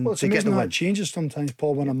 and well, it's they get the amazing how win. it changes sometimes,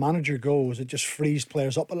 Paul. When a manager goes, it just frees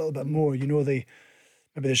players up a little bit more. You know, maybe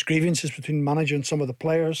there's grievances between the manager and some of the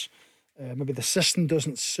players. Maybe the system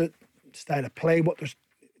doesn't suit style of play.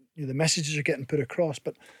 The messages are getting put across,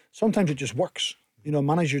 but sometimes it just works. You know,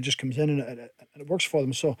 manager just comes in and it works for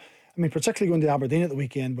them. So, I mean, particularly going to Aberdeen at the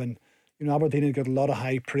weekend when, you know, Aberdeen had got a lot of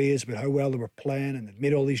high praise about how well they were playing and they'd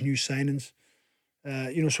made all these new signings.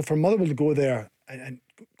 So for Motherwell to go there and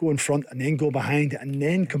go in front and then go behind it and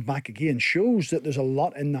then come back again shows that there's a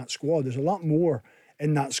lot in that squad. There's a lot more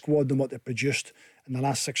in that squad than what they produced in the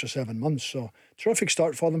last 6 or 7 months. So terrific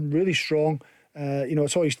start for them, really strong.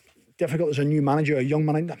 It's always difficult as a new manager, a young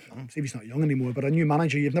manager. Maybe he's not young anymore, but a new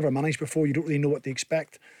manager you've never managed before. You don't really know what to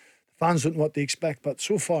expect. The fans don't know what they expect, but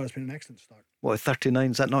so far it's been an excellent start. What,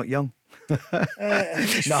 39? Is that not young? No,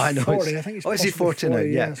 I know. 40. I think he's is he 40 now?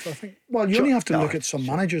 Yeah. So I think, you only have to look at some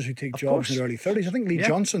managers who take jobs in their early 30s. I think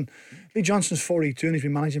Lee Johnson's 42 and he's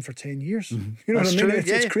been managing for 10 years. Mm-hmm. You know That's what I mean?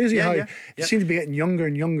 true. It's crazy how he seems to be getting younger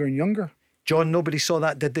and younger and younger. John, nobody saw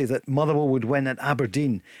that, did they? That Motherwell would win at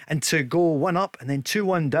Aberdeen, and to go 1 up and then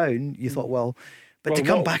 2-1 down, you thought, but to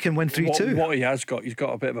come back and win 3-2. What he has got, he's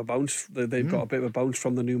got a bit of a bounce. They've got a bit of a bounce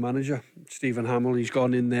from the new manager, Stephen Hamill. He's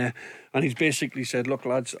gone in there and he's basically said, look,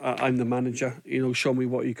 lads, I'm the manager. You know, show me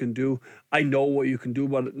what you can do. I know what you can do,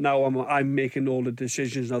 but now I'm making all the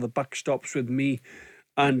decisions. Now the buck stops with me.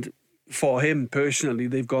 And for him personally,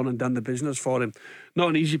 they've gone and done the business for him. Not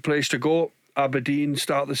an easy place to go. Aberdeen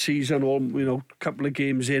start the season, couple of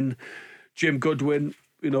games in. Jim Goodwin,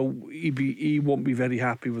 he won't be very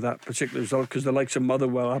happy with that particular result because the likes of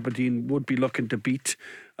Motherwell, Aberdeen would be looking to beat,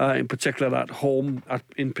 in particular at home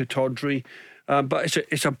in Pittodrie. But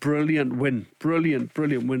it's a brilliant win, brilliant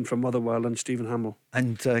win from Motherwell and Stephen Hamill.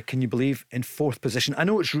 And can you believe in 4th position? I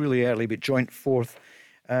know it's really early, but joint 4th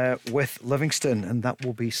with Livingston, and that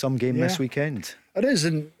will be some game this weekend. It is,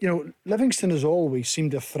 and Livingston has always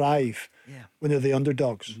seemed to thrive when they're the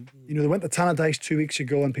underdogs. Mm-hmm. They went to Tannadice 2 weeks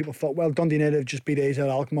ago and people thought, well, Dundee United have just beat AZ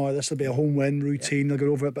Alkmaar, this will be a home win routine, they'll get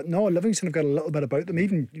over it. But no, Livingston have got a little bit about them.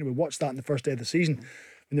 Even we watched that in the first day of the season.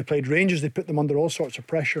 When they played Rangers, they put them under all sorts of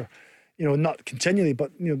pressure, not continually,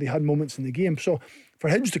 but they had moments in the game. So for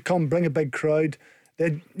Hibs to come, bring a big crowd, they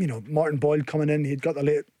had Martin Boyle coming in, he'd got the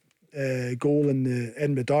late goal in the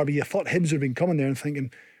Edinburgh Derby. I thought Hibs had been coming there and thinking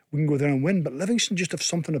we can go there and win, but Livingston just have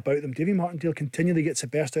something about them. Davy Martindale continually gets the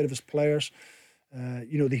best out of his players.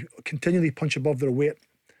 They continually punch above their weight,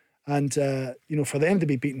 and for them to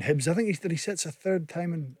be beating Hibs, I think he sets a 3rd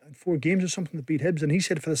time in 4 games or something to beat Hibs, and he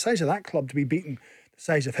said for the size of that club to be beating the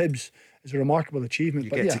size of Hibs is a remarkable achievement.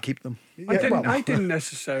 You get to keep them. I didn't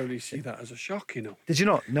necessarily see that as a shock. Did you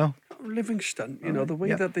not? No. Livingston, the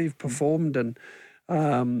way that they've performed, and they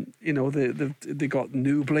got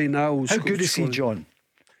Newbley now. How good is he, John?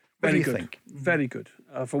 Very good. Very good.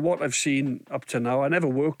 For what I've seen up to now, I never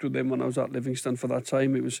worked with him when I was at Livingston for that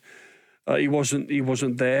time. It was he wasn't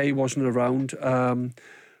there, he wasn't around.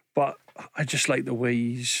 But I just like the way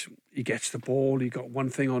he gets the ball. He got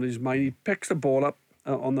one thing on his mind. He picks the ball up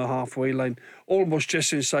on the halfway line, almost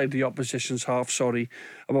just inside the opposition's half.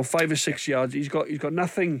 About 5 or 6 yards. He's got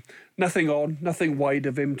nothing wide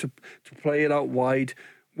of him to play it out wide.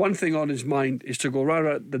 One thing on his mind is to go right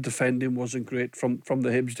at the defending wasn't great from the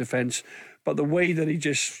Hibs defence, but the way that he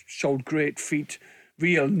just showed great feet,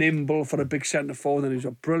 real nimble for a big centre forward, and he's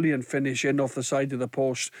a brilliant finish in off the side of the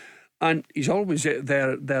post, and he's always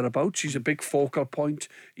thereabouts. He's a big focal point.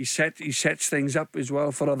 He sets things up as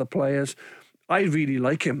well for other players. I really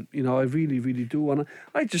like him, I really, really do. And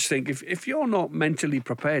I just think if you're not mentally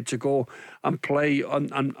prepared to go and play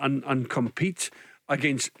and compete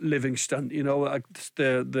against Livingston,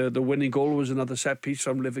 the winning goal was another set piece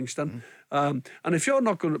from Livingston. And if you're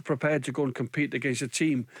not prepared to go and compete against a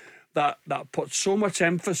team that puts so much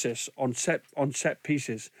emphasis on set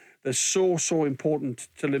pieces, they're so important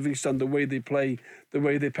to Livingston, the way they play, the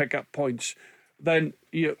way they pick up points, then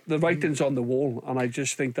the writing's on the wall. And I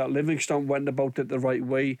just think that Livingston went about it the right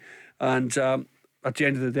way. And at the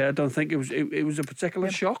end of the day, I don't think it was a particular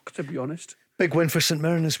shock, to be honest. Big win for St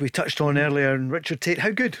Mirren, as we touched on earlier. And Richard Tate,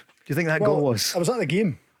 how good do you think that goal was? I was at the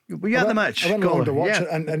game. Were you at the match? I went along to watch it,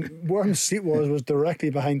 and where his seat was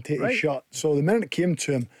directly behind Tate's shot. So the minute it came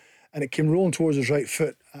to him, and it came rolling towards his right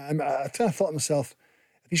foot, I kind of thought to myself,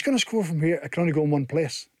 if he's going to score from here, it can only go in one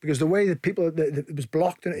place, because the way that it was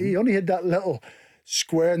blocked, and he only had that little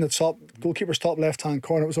square in the top goalkeeper's top left-hand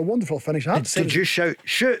corner. It was a wonderful finish. Did you shout,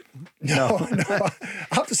 shoot? No. I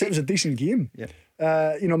have to say it was a decent game. Yeah.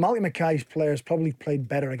 Malky Mackay's players probably played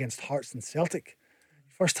better against Hartson and Celtic.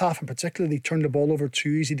 First half in particular, they turned the ball over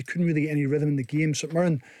too easy. They couldn't really get any rhythm in the game. St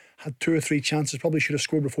Mirren had 2 or 3 chances, probably should have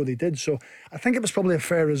scored before they did. So I think it was probably a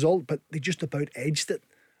fair result, but they just about edged it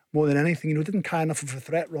more than anything. You know, didn't carry enough of a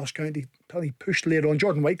threat, Ross County. Probably pushed later on.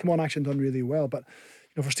 Jordan White come on action, done really well. But,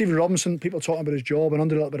 you know, for Stephen Robinson, people talking about his job and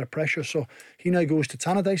under a little bit of pressure. So he now goes to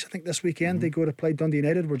Tannadice, I think, this weekend. They go to play Dundee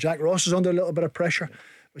United, where Jack Ross is under a little bit of pressure,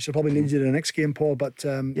 which will probably lead you to the next game, Paul. But,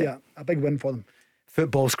 yeah, a big win for them.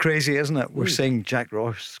 Football's crazy, isn't it? We're saying Jack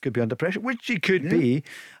Ross could be under pressure, which he could be,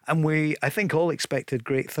 and I think all expected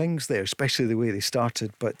great things there, especially the way they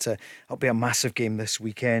started. But it'll be a massive game this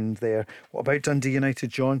weekend there. What about Dundee United,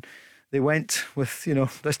 John? They went with, you know,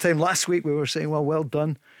 this time last week we were saying, well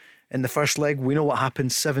done in the first leg. We know what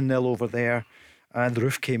happened, 7-0 over there, and the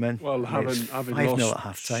roof came in. Well, having 5-0 lost at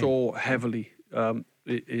half time so heavily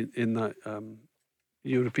in that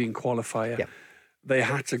European qualifier. Yep. They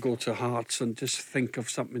had to go to Hearts and just think of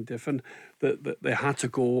something different. That they had to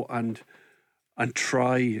go and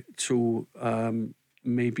try to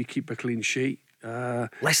maybe keep a clean sheet.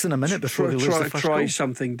 Less than a minute before they lose the first try goal.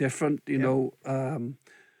 something different. You know,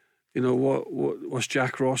 what was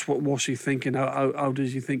Jack Ross? What was he thinking? How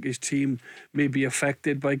does he think his team may be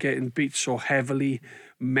affected by getting beat so heavily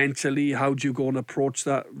mentally? How do you go and approach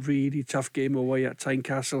that really tough game away at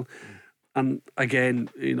Tynecastle? And again,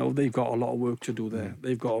 you know, they've got a lot of work to do there.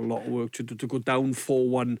 They've got a lot of work to do to go down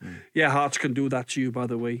 4-1. Yeah, Hearts can do that to you, by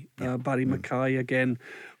the way. Barry Mackay again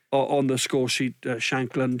on the score sheet.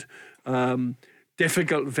 Shankland,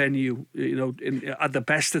 difficult venue. You know, at the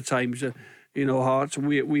best of times. You know, Hearts.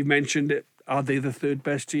 We mentioned it. Are they the third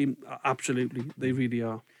best team? Absolutely, they really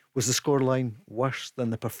are. Was the scoreline worse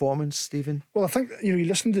than the performance, Stephen? Well, I think, you know, you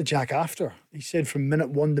listened to Jack after. He said from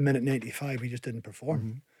minute 1 to minute 95, he just didn't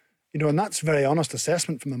perform. You know, and that's a very honest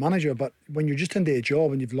assessment from the manager. But when you're just into a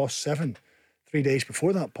job and you've lost 7 3 days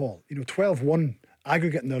before that, Paul, you know, 12-1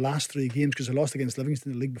 aggregate in their last 3 games, because they lost against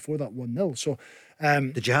Livingston in the league before that 1-0. So,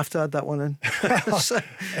 did you have to add that one in?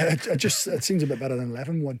 It seems a bit better than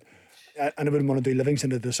 11-1. And I wouldn't want to do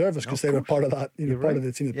Livingston a disservice because they were part of that, you know, part of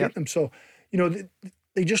the team that beat them. So, you know,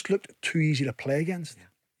 they just looked too easy to play against.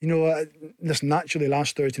 You know, listen, naturally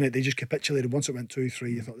last Thursday night they just capitulated. Once it went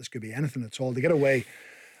 2-3, you thought this could be anything at all. They get away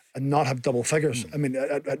and not have double figures. I mean,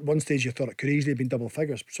 at one stage you thought it could easily have been double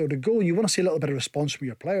figures. So to go, you want to see a little bit of response from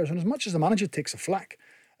your players. And as much as the manager takes a flack,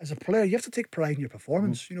 as a player, you have to take pride in your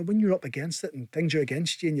performance. You know, when you're up against it and things are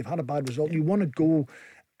against you and you've had a bad result, you want to go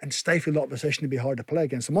and stifle the opposition to be hard to play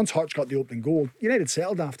against. And once Hearts got the opening goal, United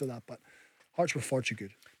settled after that, but Hearts were far too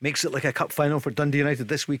good. Makes it like a cup final for Dundee United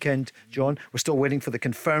this weekend, John. We're still waiting for the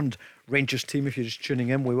confirmed Rangers team. If you're just tuning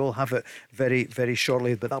in, we will have it very, very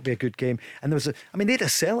shortly, but that'll be a good game. And they had a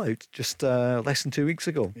sellout just less than 2 weeks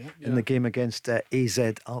ago in the game against AZ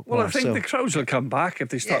Alkmaar. Well, I think the crowds will come back if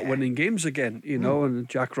they start winning games again, you know, and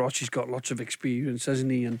Jack Rossi's got lots of experience,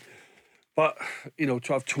 hasn't he? But, you know,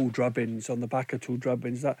 to have 2 drubbins on the back of 2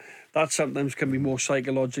 drubbins, that sometimes can be more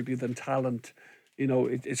psychologically than talent. You know,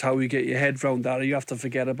 it's how you get your head round that. You have to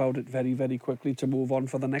forget about it very, very quickly to move on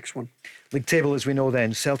for the next one. League table, as we know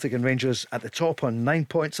then, Celtic and Rangers at the top on 9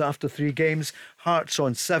 points after 3 games, Hearts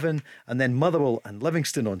on 7, and then Motherwell and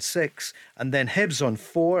Livingston on 6, and then Hibs on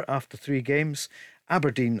 4 after 3 games,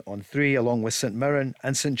 Aberdeen on 3 along with St Mirren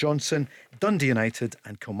and St Johnstone, Dundee United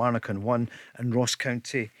and Kilmarnock on 1, and Ross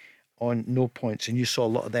County on no points. And you saw a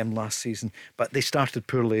lot of them last season, but they started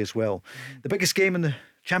poorly as well. The biggest game in the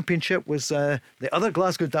Championship was the other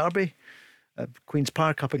Glasgow derby at Queen's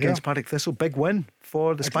Park up against Partick Thistle. Big win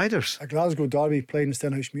for the Spiders. A Glasgow derby played in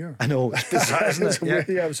Stenhousemuir. I know, it's bizarre, isn't it?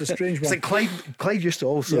 It was a strange one. It's like Clyde used to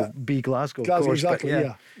also be Glasgow, of course, exactly,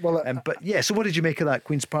 Well, so what did you make of that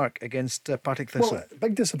Queen's Park against Partick Thistle? Well,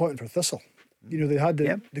 big disappointment for Thistle. You know, they had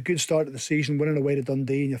the good start of the season, winning away to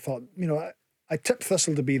Dundee, and you thought, you know, I tipped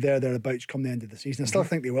Thistle to be thereabouts come the end of the season. I still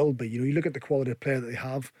think they will be. You know, you look at the quality of player that they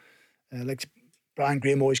have, like Brian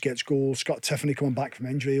Graham always gets goals. Scott Tiffany coming back from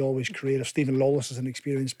injury, always creative. Stephen Lawless is an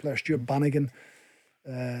experienced player. Stuart Bannigan,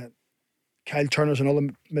 Kyle Turner's another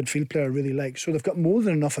midfield player I really like. So they've got more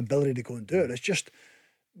than enough ability to go and do it. It's just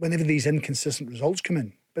whenever these inconsistent results come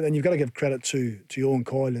in. But then you've got to give credit to Owen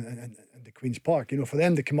Coyle and the Queen's Park. You know, for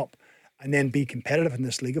them to come up and then be competitive in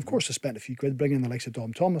this league. Of course, they spent a few quid bringing in the likes of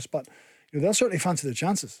Dom Thomas, but you know, they'll certainly fancy their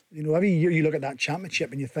chances. You know, every year you look at that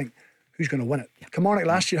championship and you think, who's going to win it? Kilmarnock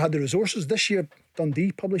last year had the resources. This year,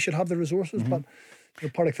 Dundee probably should have the resources, but you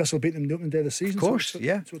know, Partick Thistle beat them in the opening day of the season. Of course, So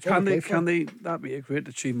it's all Can to play they? for. That'd be a great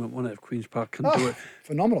achievement, wouldn't it? If Queen's Park can do it.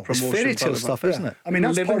 Phenomenal. It's fairy tale stuff, isn't it? I mean,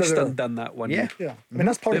 that's part of Livingston their, done that one. yeah. I mean,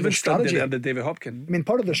 that's part of their Livingston did strategy. it under David Hopkins. I mean,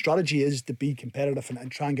 part of their strategy is to be competitive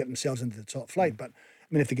and try and get themselves into the top flight. But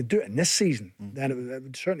I mean, if they could do it in this season, then it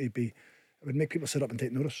would certainly be it would make people sit up and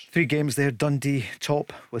take notice. 3 games there. Dundee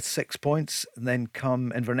top with 6 points, and then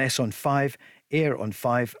come Inverness on 5, Ayr on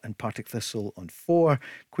 5, and Partick Thistle on 4.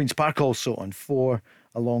 Queen's Park also on 4,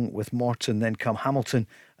 along with Morton. Then come Hamilton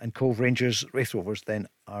and Cove Rangers. Wraith Rovers then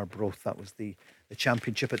Arbroath. That was the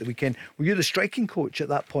championship at the weekend. Were you the striking coach at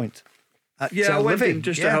that point? I went in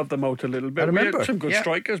just to help them out a little bit. I remember. We had some good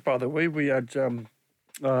strikers, by the way. We had the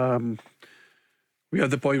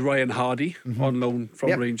boy Ryan Hardy on loan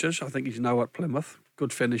from Rangers. I think he's now at Plymouth.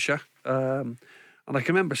 Good finisher. And I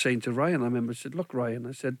can remember saying to Ryan, I said, look, Ryan,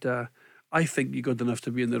 I said, I think you're good enough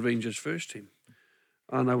to be in the Rangers first team.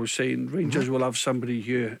 And I was saying, Rangers will have somebody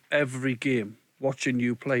here every game watching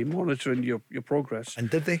you play, monitoring your progress. And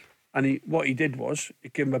did they? And what he did was,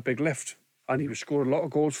 it gave him a big lift. And he was scoring a lot of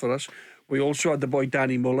goals for us. We also had the boy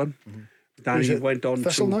Danny Mullen. Danny went on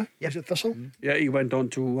Thistle to... now? Is it Thistle? Yeah, he went on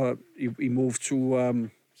to... he moved to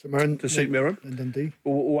St Mirren in Dundee,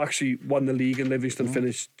 who actually won the league, and Livingston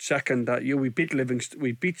finished second that year. We beat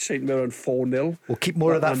St Mirren 4-0. We'll keep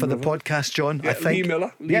more of that for the podcast, John. Yeah, I think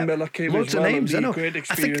Lee Miller came loads as well. of names. I know. Great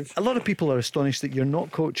experience. I think a lot of people are astonished that you're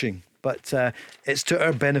not coaching, but it's to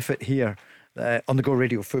our benefit here on the Go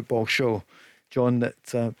Radio Football Show, John,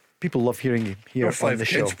 that people love hearing you here on the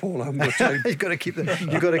show. Paul, You've got to keep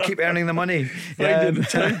earning the money.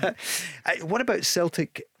 What about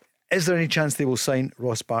Celtic? Is there any chance they will sign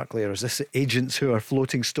Ross Barkley, or is this agents who are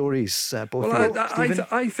floating stories?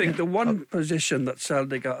 I think the one position that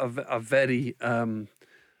Celtic are very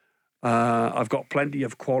I've got plenty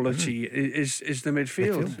of quality is the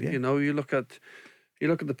midfield. Yeah. You know, you look at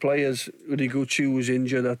the players. Udiguchi was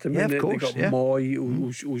injured at the minute. Of course, they got Moy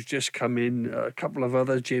who's just come in. A couple of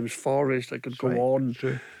others, James Forrest. That could go on.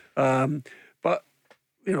 True. But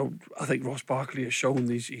you know, I think Ross Barkley has shown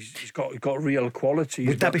he's got real quality.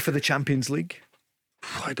 Would that be for the Champions League?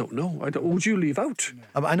 I don't know. Would you leave out?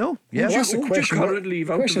 I know. Yeah. Would you currently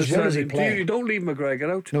leave out? Where does he play? You don't leave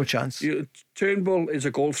McGregor out. No chance. Turnbull is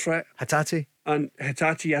a goal threat. Hatate. And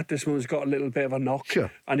Hatate at this moment's got a little bit of a knock.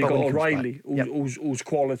 Sure. And you But got when he comes O'Reilly, who's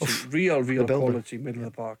quality, real quality, middle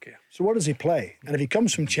of the park here. So what does he play? And if he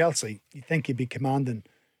comes from Chelsea, you think he'd be commanding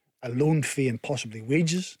a loan fee and possibly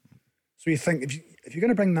wages. So you think if you're going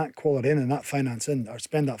to bring that quality in and that finance in, or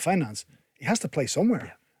spend that finance, he has to play somewhere.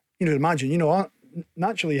 Yeah. You know, imagine,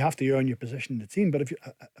 naturally you have to earn your position in the team, but if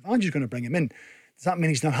Andrew's going to bring him in, does that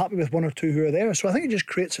mean he's not happy with one or two who are there? So I think it just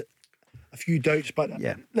creates a few doubts. But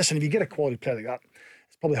listen, if you get a quality player like that,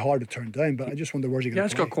 it's probably hard to turn down. But I just wonder where's he going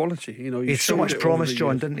to play. He's got quality. You know, He's so much promise,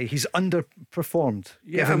 John, didn't he? He's underperformed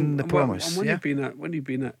given the promise. And when you've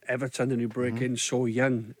been at Everton and you break in so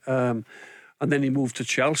young, and then he moved to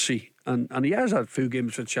Chelsea, and he has had a few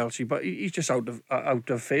games for Chelsea, but he's just out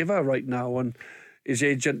of favour right now, and his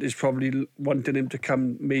agent is probably wanting him to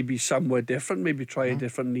come maybe somewhere different, maybe try a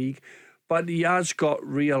different league. But he has got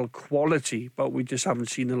real quality, but we just haven't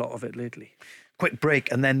seen a lot of it lately. Quick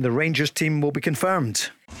break, and then the Rangers team will be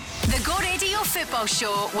confirmed. The Go Radio Football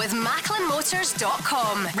Show with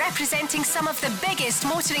MacklinMotors.com, representing some of the biggest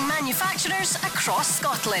motoring manufacturers across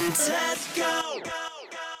Scotland. Let's go!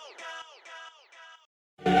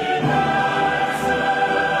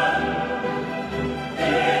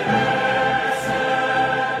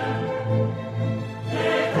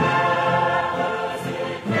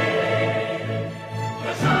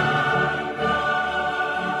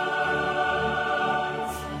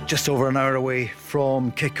 Just over an hour away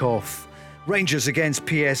from kick-off. Rangers against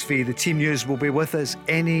PSV. The team news will be with us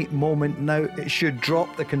any moment now. It should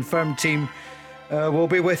drop. The confirmed team will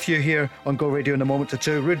be with you here on Go Radio in a moment or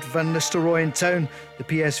two. Ruud van Nistelrooy in town, the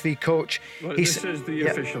PSV coach. Well, this is the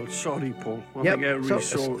official. Sorry, Paul.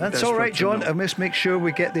 That's all right, John. I must make sure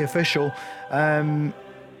we get the official. Ruud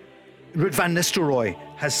van Nistelrooy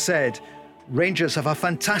has said Rangers have a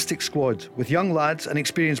fantastic squad with young lads and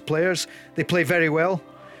experienced players. They play very well,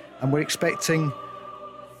 and we're expecting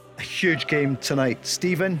a huge game tonight.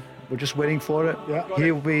 Stephen, we're just waiting for it. Yeah.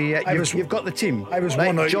 He'll be. You've got the team. I was right?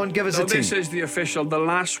 one out. John, give us the team. This is the official. The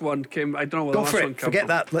last one came. I don't know what Go the last for one it. came Forget from.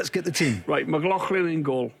 that. Let's get the team. Right, McLaughlin in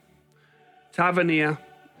goal. Tavernier,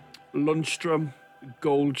 Lundstrom,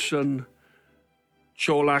 Goldson,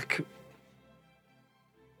 Cholak,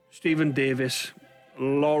 Stephen Davis,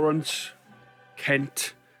 Lawrence,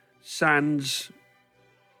 Kent, Sands,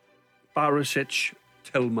 Barisic,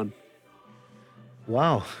 Tillman.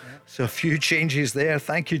 Wow. So a few changes there.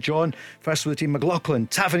 Thank you, John. First with the team, McLaughlin,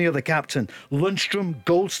 Tavernier the captain, Lundstrom,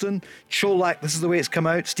 Goldston, Cholak, this is the way it's come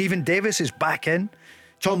out. Stephen Davis is back in.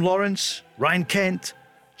 Tom Lawrence, Ryan Kent,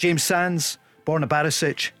 James Sands, Borna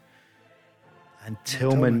Barisic, and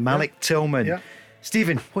Tillman, Malik Tillman. Yeah.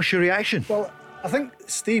 Stephen, what's your reaction? Well, I think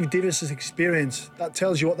Steve Davis's experience, that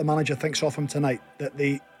tells you what the manager thinks of him tonight, that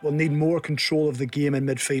they will need more control of the game in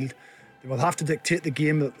midfield. They will have to dictate the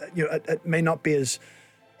game. It may not be as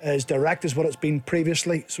direct as what it's been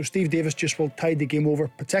previously. So Steve Davis just will tide the game over,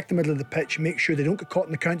 protect the middle of the pitch, make sure they don't get caught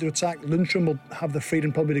in the counter-attack. Lundstram will have the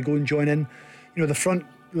freedom probably to go and join in. The front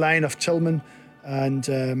line of Tillman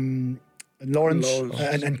and Lawrence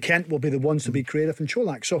and Kent will be the ones to be creative, and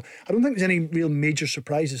Cholak. So I don't think there's any real major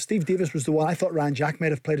surprises. Steve Davis was the one I thought Ryan Jack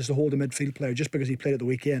might have played as the holding midfield player just because he played at the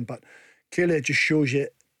weekend, but clearly it just shows you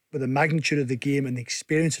with the magnitude of the game and the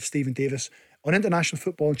experience of Stephen Davis on international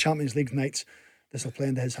football and Champions League nights, this will play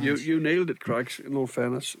into his hands. You nailed it, Craig, in all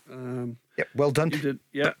fairness. Yep, well done. You did,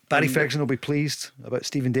 yeah. Barry Ferguson will be pleased about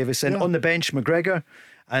Stephen Davis. And on the bench, McGregor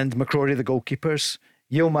and McCrory, the goalkeepers,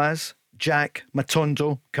 Yilmaz, Jack,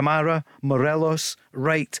 Matondo, Kamara, Morelos,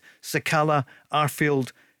 Wright, Sakala,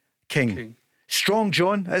 Arfield, King. Strong,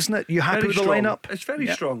 John, isn't it? You happy with the lineup? It's very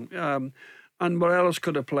strong. And Morelos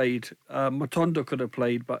could have played, Matondo could have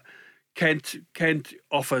played, but Kent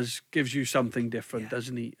gives you something different,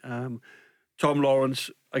 doesn't he? Tom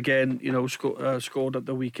Lawrence again, scored at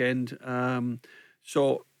the weekend.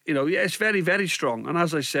 It's very, very strong. And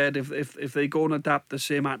as I said, if they go and adapt the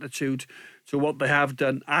same attitude to what they have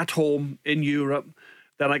done at home in Europe,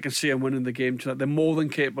 then I can see them winning the game tonight. They're more than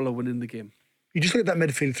capable of winning the game. You just look at that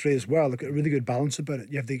midfield three as well. Look at a really good balance about it.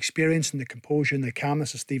 You have the experience and the composure and the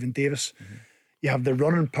calmness of Stephen Davis. Mm-hmm. You have the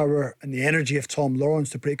running power and the energy of Tom Lawrence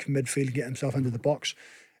to break from midfield and get himself into the box.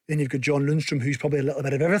 Then you've got John Lundstram, who's probably a little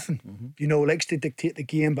bit of everything. Mm-hmm. Likes to dictate the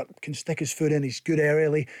game, but can stick his foot in. He's good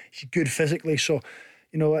aerially. He's good physically. So,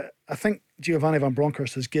 I think Giovanni Van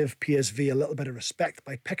Bronckhorst has give PSV a little bit of respect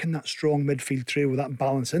by picking that strong midfield trio with that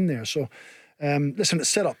balance in there. So, listen, it's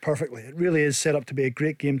set up perfectly. It really is set up to be a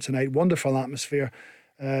great game tonight. Wonderful atmosphere.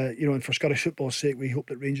 And for Scottish football's sake, we hope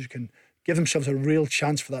that Rangers can give themselves a real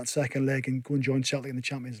chance for that second leg and go and join Celtic in the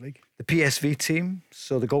Champions League. The PSV team,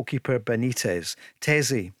 so the goalkeeper Benitez,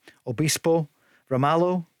 Tezi, Obispo,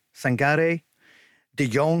 Ramallo, Sangare, De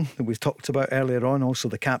Jong, that we've talked about earlier on, also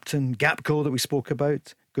the captain, Gapco that we spoke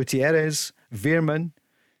about, Gutierrez, Veerman,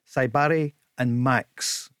 Saibari and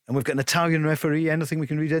Max. And we've got an Italian referee. Anything we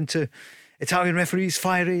can read into Italian referees,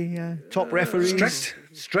 fiery, top referees?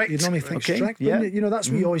 Strict. You'd normally think strict, wouldn't you? That's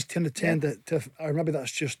what you always tend to or maybe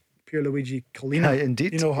that's just Pierluigi Collina.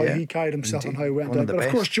 Indeed. How he carried himself and how he went out. But of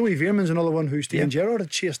course, Joey Veerman's another one who Steven Gerrard had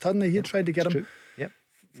chased, hadn't he? He had tried to get him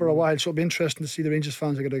for a while, so it'll be interesting to see the Rangers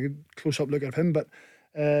fans get a good close-up look at him. But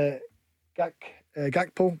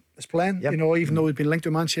Gakpo is playing, even though he'd been linked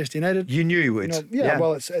to Manchester United. You knew he would.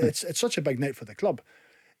 Well, it's such a big night for the club.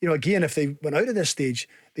 Again, if they went out at this stage,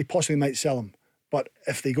 they possibly might sell him. But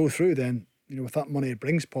if they go through, then with that money it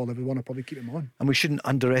brings, Paul, they would want to probably keep him on. And we shouldn't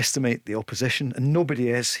underestimate the opposition, and nobody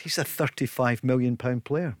is. He's a £35 million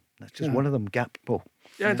player. That's just one of them, Gakpo.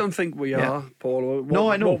 I don't think we are, Paul.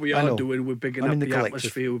 I know. What we are doing, we're bigging up the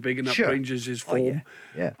atmosphere, we're bigging up Rangers' form,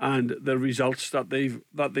 and the results that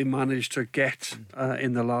they managed to get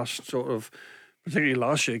in the last particularly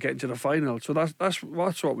last year, getting to the final. So that's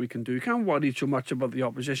what we can do. You can't worry too much about the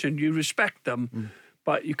opposition. You respect them,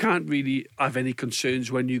 but you can't really have any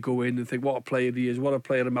concerns when you go in and think what a player he is, what a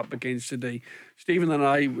player I'm up against today. Stephen and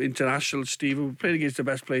I, international Stephen, we played against the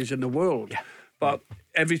best players in the world. Yeah. But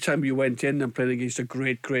every time you went in and played against a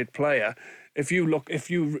great player, if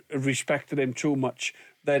you respected him too much,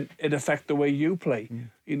 then it affects the way you play.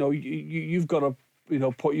 You've got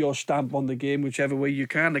to put your stamp on the game whichever way you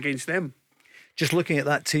can against them. Just looking at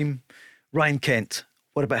that team, Ryan Kent,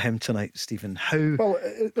 what about him tonight, Stephen? How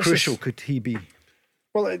crucial could he be?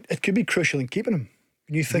 Well, it could be crucial in keeping him.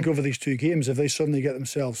 When you think over these two games, if they suddenly get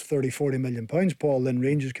themselves £30-40 million, Paul, then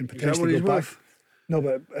Rangers can potentially go back. No,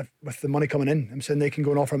 but with the money coming in, I'm saying they can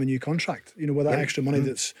go and offer him a new contract, with that extra money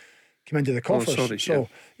that's come into the coffers.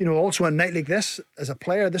 Also a night like this, as a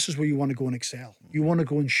player, this is where you want to go and excel. You want to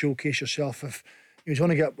go and showcase yourself. If he's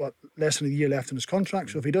only got less than a year left in his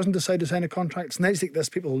contract, so if he doesn't decide to sign a contract, it's nights like this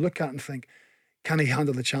people will look at and think, can he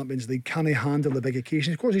handle the Champions League? Can he handle the big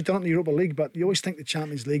occasions? Of course, he's done it in the Europa League, but you always think the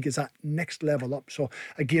Champions League is that next level up. So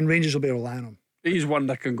again, Rangers will be relying on him. He's one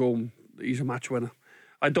that can go. He's a match winner.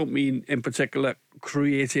 I don't mean in particular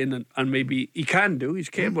creating, and maybe he can do. He's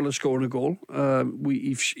capable of scoring a goal.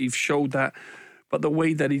 He's showed that. But the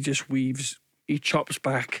way that he just weaves, he chops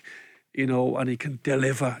back, and he can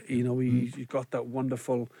deliver. He's got that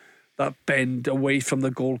wonderful, that bend away from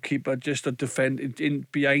the goalkeeper, just to defend in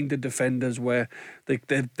behind the defenders where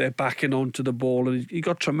they're backing onto the ball. And he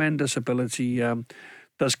got tremendous ability.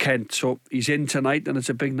 Does Kent? So he's in tonight, and it's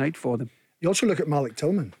a big night for them. You also look at Malik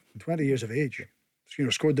Tillman, 20 years of age.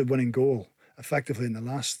 Scored the winning goal effectively in the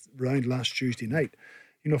last round last Tuesday night.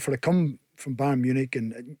 For to come from Bayern Munich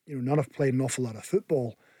and not have played an awful lot of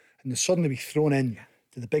football, and to suddenly be thrown in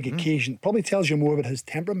to the big occasion, probably tells you more about his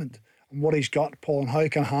temperament and what he's got, Paul, and how he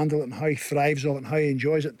can handle it and how he thrives on it and how he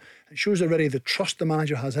enjoys it. It shows already the trust the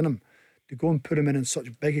manager has in him to go and put him in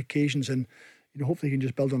such big occasions, and hopefully he can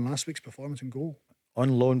just build on last week's performance and goal. On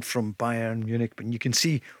loan from Bayern Munich, but you can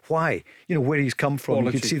see why, where he's come from.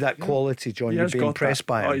 Quality. You can see that quality, John. You'd be impressed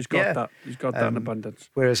by him. Oh, he's got that. He's got that in abundance.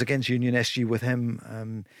 Whereas against Union SG with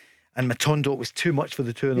him and Matondo, it was too much for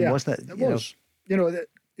the two of them, wasn't it? It was.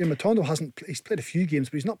 Matondo he's played a few games,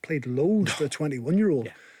 but he's not played loads for a 21-year-old.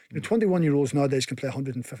 21-year-olds nowadays can play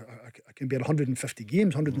 150, can be at 150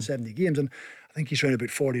 games, 170 games, and I think he's around about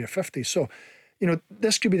 40 or 50. So,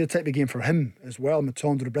 this could be the type of game for him as well.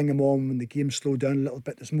 Matondo, to bring him on when the game slowed down a little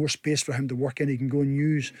bit. There's more space for him to work in. He can go and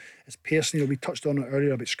use his pace. We touched on it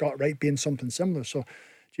earlier about Scott Wright being something similar. So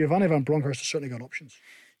Giovanni Van Bronckhorst has certainly got options.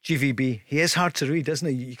 GVB, he is hard to read, isn't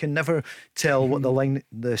he? You can never tell what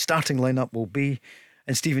the starting lineup will be.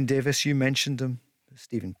 And Stephen Davis, you mentioned him,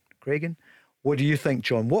 Stephen Craigan. What do you think,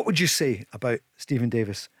 John? What would you say about Stephen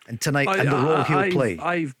Davis and tonight and the role he'll play?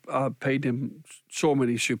 I've paid him so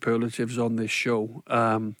many superlatives on this show.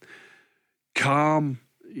 Calm,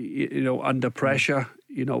 under pressure,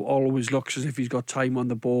 always looks as if he's got time on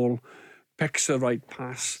the ball, picks the right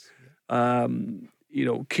pass,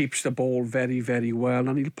 keeps the ball very, very well,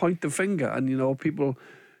 and he'll point the finger. And, people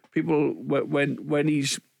when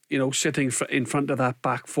he's, sitting in front of that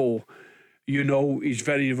back four, he's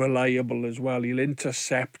very reliable as well. He'll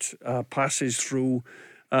intercept passes through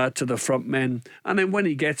to the front men, and then when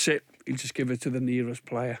he gets it, he'll just give it to the nearest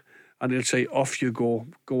player, and he'll say, "Off you go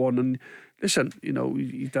on." And listen,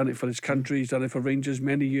 he's done it for his country. He's done it for Rangers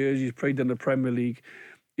many years. He's played in the Premier League.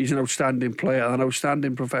 He's an outstanding player, an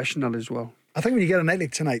outstanding professional as well. I think when you get a night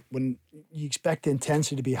like tonight, when you expect the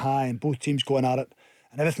intensity to be high and both teams going at it,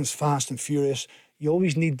 and everything's fast and furious, you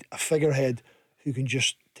always need a figurehead who can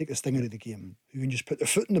just take the sting out of the game, who can just put their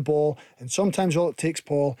foot in the ball. And sometimes all it takes,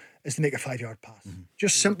 Paul, is to make a 5-yard pass.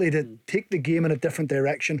 Just simply to take the game in a different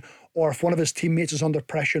direction. Or if one of his teammates is under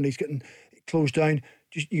pressure and he's getting closed down,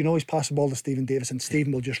 you can always pass the ball to Stephen Davis and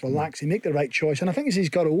Stephen will just relax. He make the right choice. And I think as he's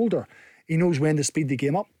got older, he knows when to speed the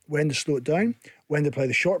game up, when to slow it down, when to play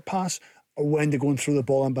the short pass, or when to go and throw the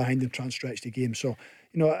ball in behind and try and stretch the game. So,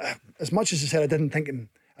 as much as I said I didn't think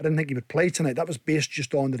he would play tonight, that was based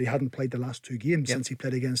just on that he hadn't played the last two games since he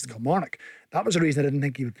played against Kilmarnock. That was the reason I didn't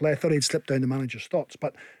think he would play. I thought he'd slip down the manager's thoughts.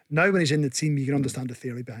 But now when he's in the team, you can understand the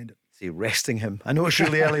theory behind it. See, resting him. I know it's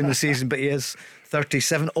really early in the season, but he is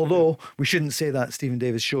 37. Although we shouldn't say that. Stephen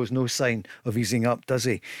Davis shows no sign of easing up, does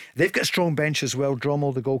he? They've got a strong bench as well.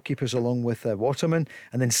 Drommel, the goalkeepers, along with Waterman.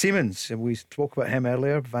 And then Siemens, we spoke about him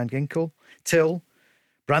earlier. Van Ginkel, Till,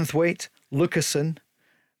 Branthwaite, Lucasen,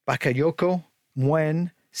 Bakayoko, Mwen,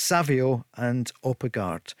 Savio and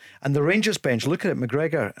Oppegaard. And the Rangers bench, look at it: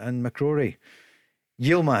 McGregor and McCrory,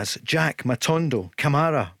 Yilmaz, Jack, Matondo,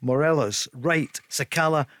 Kamara, Morelos, Wright,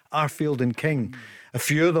 Sakala, Arfield and King. A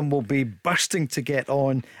few of them will be bursting to get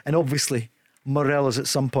on, and obviously Morelos at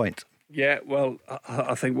some point. Yeah, well,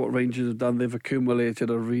 I think what Rangers have done, they've accumulated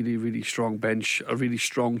a really, really strong bench, a really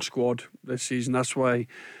strong squad this season. That's why,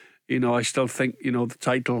 I still think, the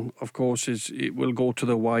title, of course, it will go to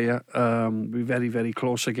the wire. Be very, very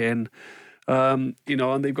close again. And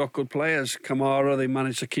they've got good players. Kamara, they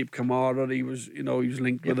managed to keep Kamara. He was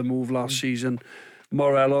linked with a move last season.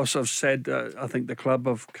 Morelos, I've said, I think the club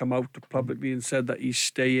have come out publicly and said that he's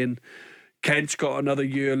staying. Kent's got another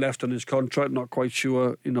year left on his contract. Not quite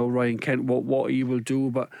sure, Ryan Kent, what he will do,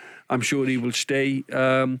 but I'm sure he will stay.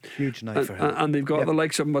 Huge night for him. And they've got the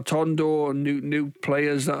likes of Matondo and new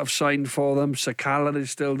players that have signed for them. Sakala is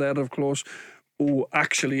still there, of course. Oh,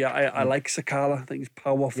 actually, I like Sakala. I think he's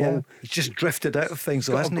powerful. Yeah. He's just drifted out of things,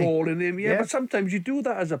 he's got hasn't a he? goal in him, but sometimes you do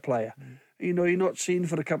that as a player. You're not seen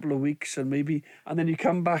for a couple of weeks, and then you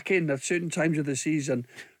come back in at certain times of the season.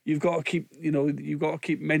 You've got to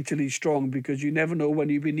keep, mentally strong, because you never know when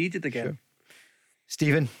you'll be needed again. Sure.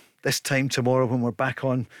 Stephen, this time tomorrow when we're back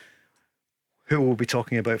on, who will be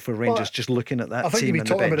talking about for Rangers? Just looking at that team and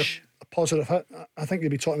the bench. I think you'll be talking about a positive. I think you'll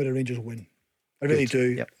be talking about a Rangers win. I really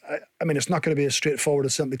do. Yep. I mean, it's not going to be as straightforward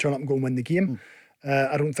as simply turn up and go and win the game.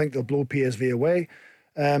 I don't think they'll blow PSV away,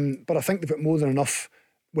 but I think they've got more than enough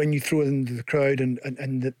when you throw it into the crowd and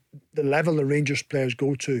the level the Rangers players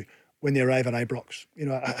go to when they arrive at Ibrox.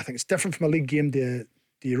 I think it's different from a league game to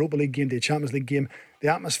the Europa League game, to a Champions League game. The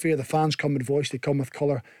atmosphere, the fans come with voice, they come with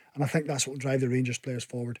colour, and I think that's what will drive the Rangers players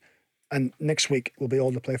forward. And next week will be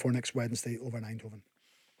all to play for next Wednesday over in Eindhoven.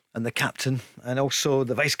 And the captain and also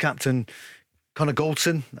the vice captain Connor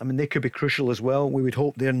Goldson, I mean, they could be crucial as well. We would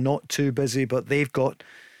hope they're not too busy, but they've got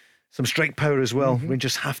some strike power as well.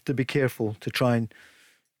 Rangers have to be careful to try and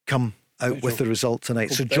come out with the result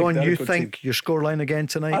tonight. So, John, you think your scoreline again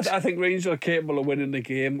tonight? I think Rangers are capable of winning the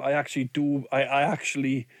game. I actually do. I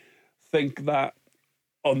actually think that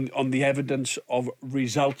on the evidence of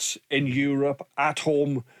results in Europe, at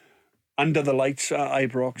home, under the lights at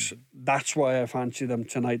Ibrox, that's why I fancy them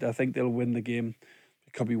tonight. I think they'll win the game.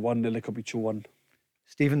 It could be 1-0, it could be 2-1.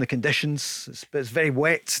 Stephen, the conditions, it's very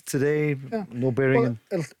wet today. Yeah. No bearing.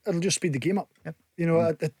 Well, it'll just speed the game up. Yep. You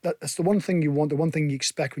know, that's the one thing you want, the one thing you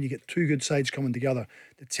expect when you get two good sides coming together.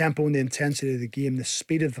 The tempo and the intensity of the game, the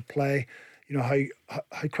speed of the play, you know,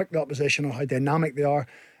 how quick the opposition or how dynamic they are.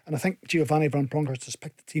 And I think Giovanni Van Bronckhorst has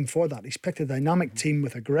picked the team for that. He's picked a dynamic team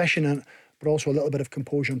with aggression in it, but also a little bit of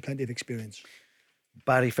composure and plenty of experience.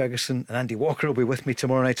 Barry Ferguson and Andy Walker will be with me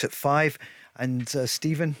tomorrow night at 5. And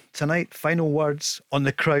Stephen, tonight, final words on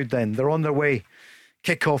the crowd then. They're on their way.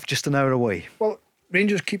 Kick-off just an hour away. Well,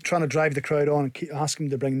 Rangers keep trying to drive the crowd on and keep asking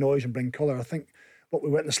them to bring noise and bring colour. I think what we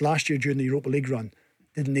witnessed last year during the Europa League run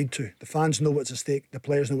didn't need to. The fans know what's at stake. The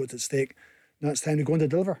players know what's at stake. Now it's time to go and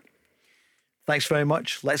deliver. Thanks very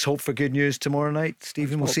much. Let's hope for good news tomorrow night.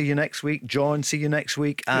 Stephen, we'll see you next week. John, see you next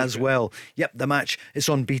week as well. Yep, the match is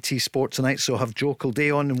on BT Sport tonight, so have Joe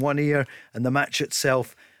Kildare on in one ear and the match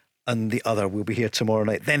itself and the other. We'll be here tomorrow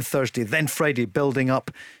night, then Thursday, then Friday, building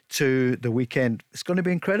up to the weekend. It's going to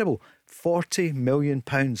be incredible. £40 million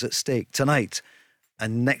at stake tonight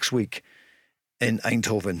and next week in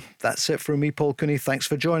Eindhoven. That's it from me, Paul Cooney. Thanks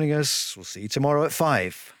for joining us. We'll see you tomorrow at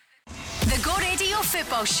 5. The Go Radio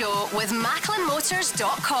Football Show with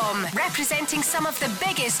MacklinMotors.com, representing some of the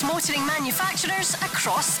biggest motoring manufacturers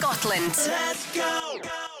across Scotland. Let's go!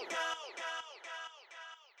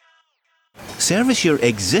 Service your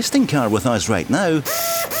existing car with us right now,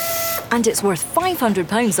 And it's worth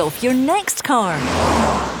 £500 off your next car.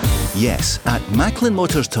 Yes, at Macklin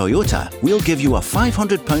Motors Toyota, we'll give you a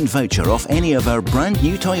 £500 voucher off any of our brand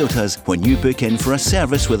new Toyotas when you book in for a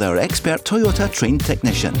service with our expert Toyota trained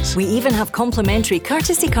technicians. We even have complimentary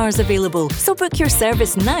courtesy cars available, so book your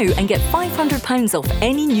service now and get £500 off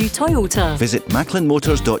any new Toyota. Visit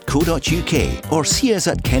macklinmotors.co.uk or see us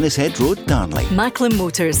at Kennishead Road, Darnley. Macklin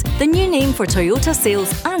Motors, the new name for Toyota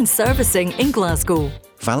sales and servicing in Glasgow.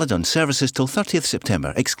 Valid on services till 30th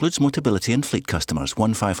September. Excludes Motability and fleet customers.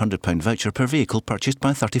 One £500 voucher per vehicle purchased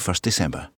by 31st December.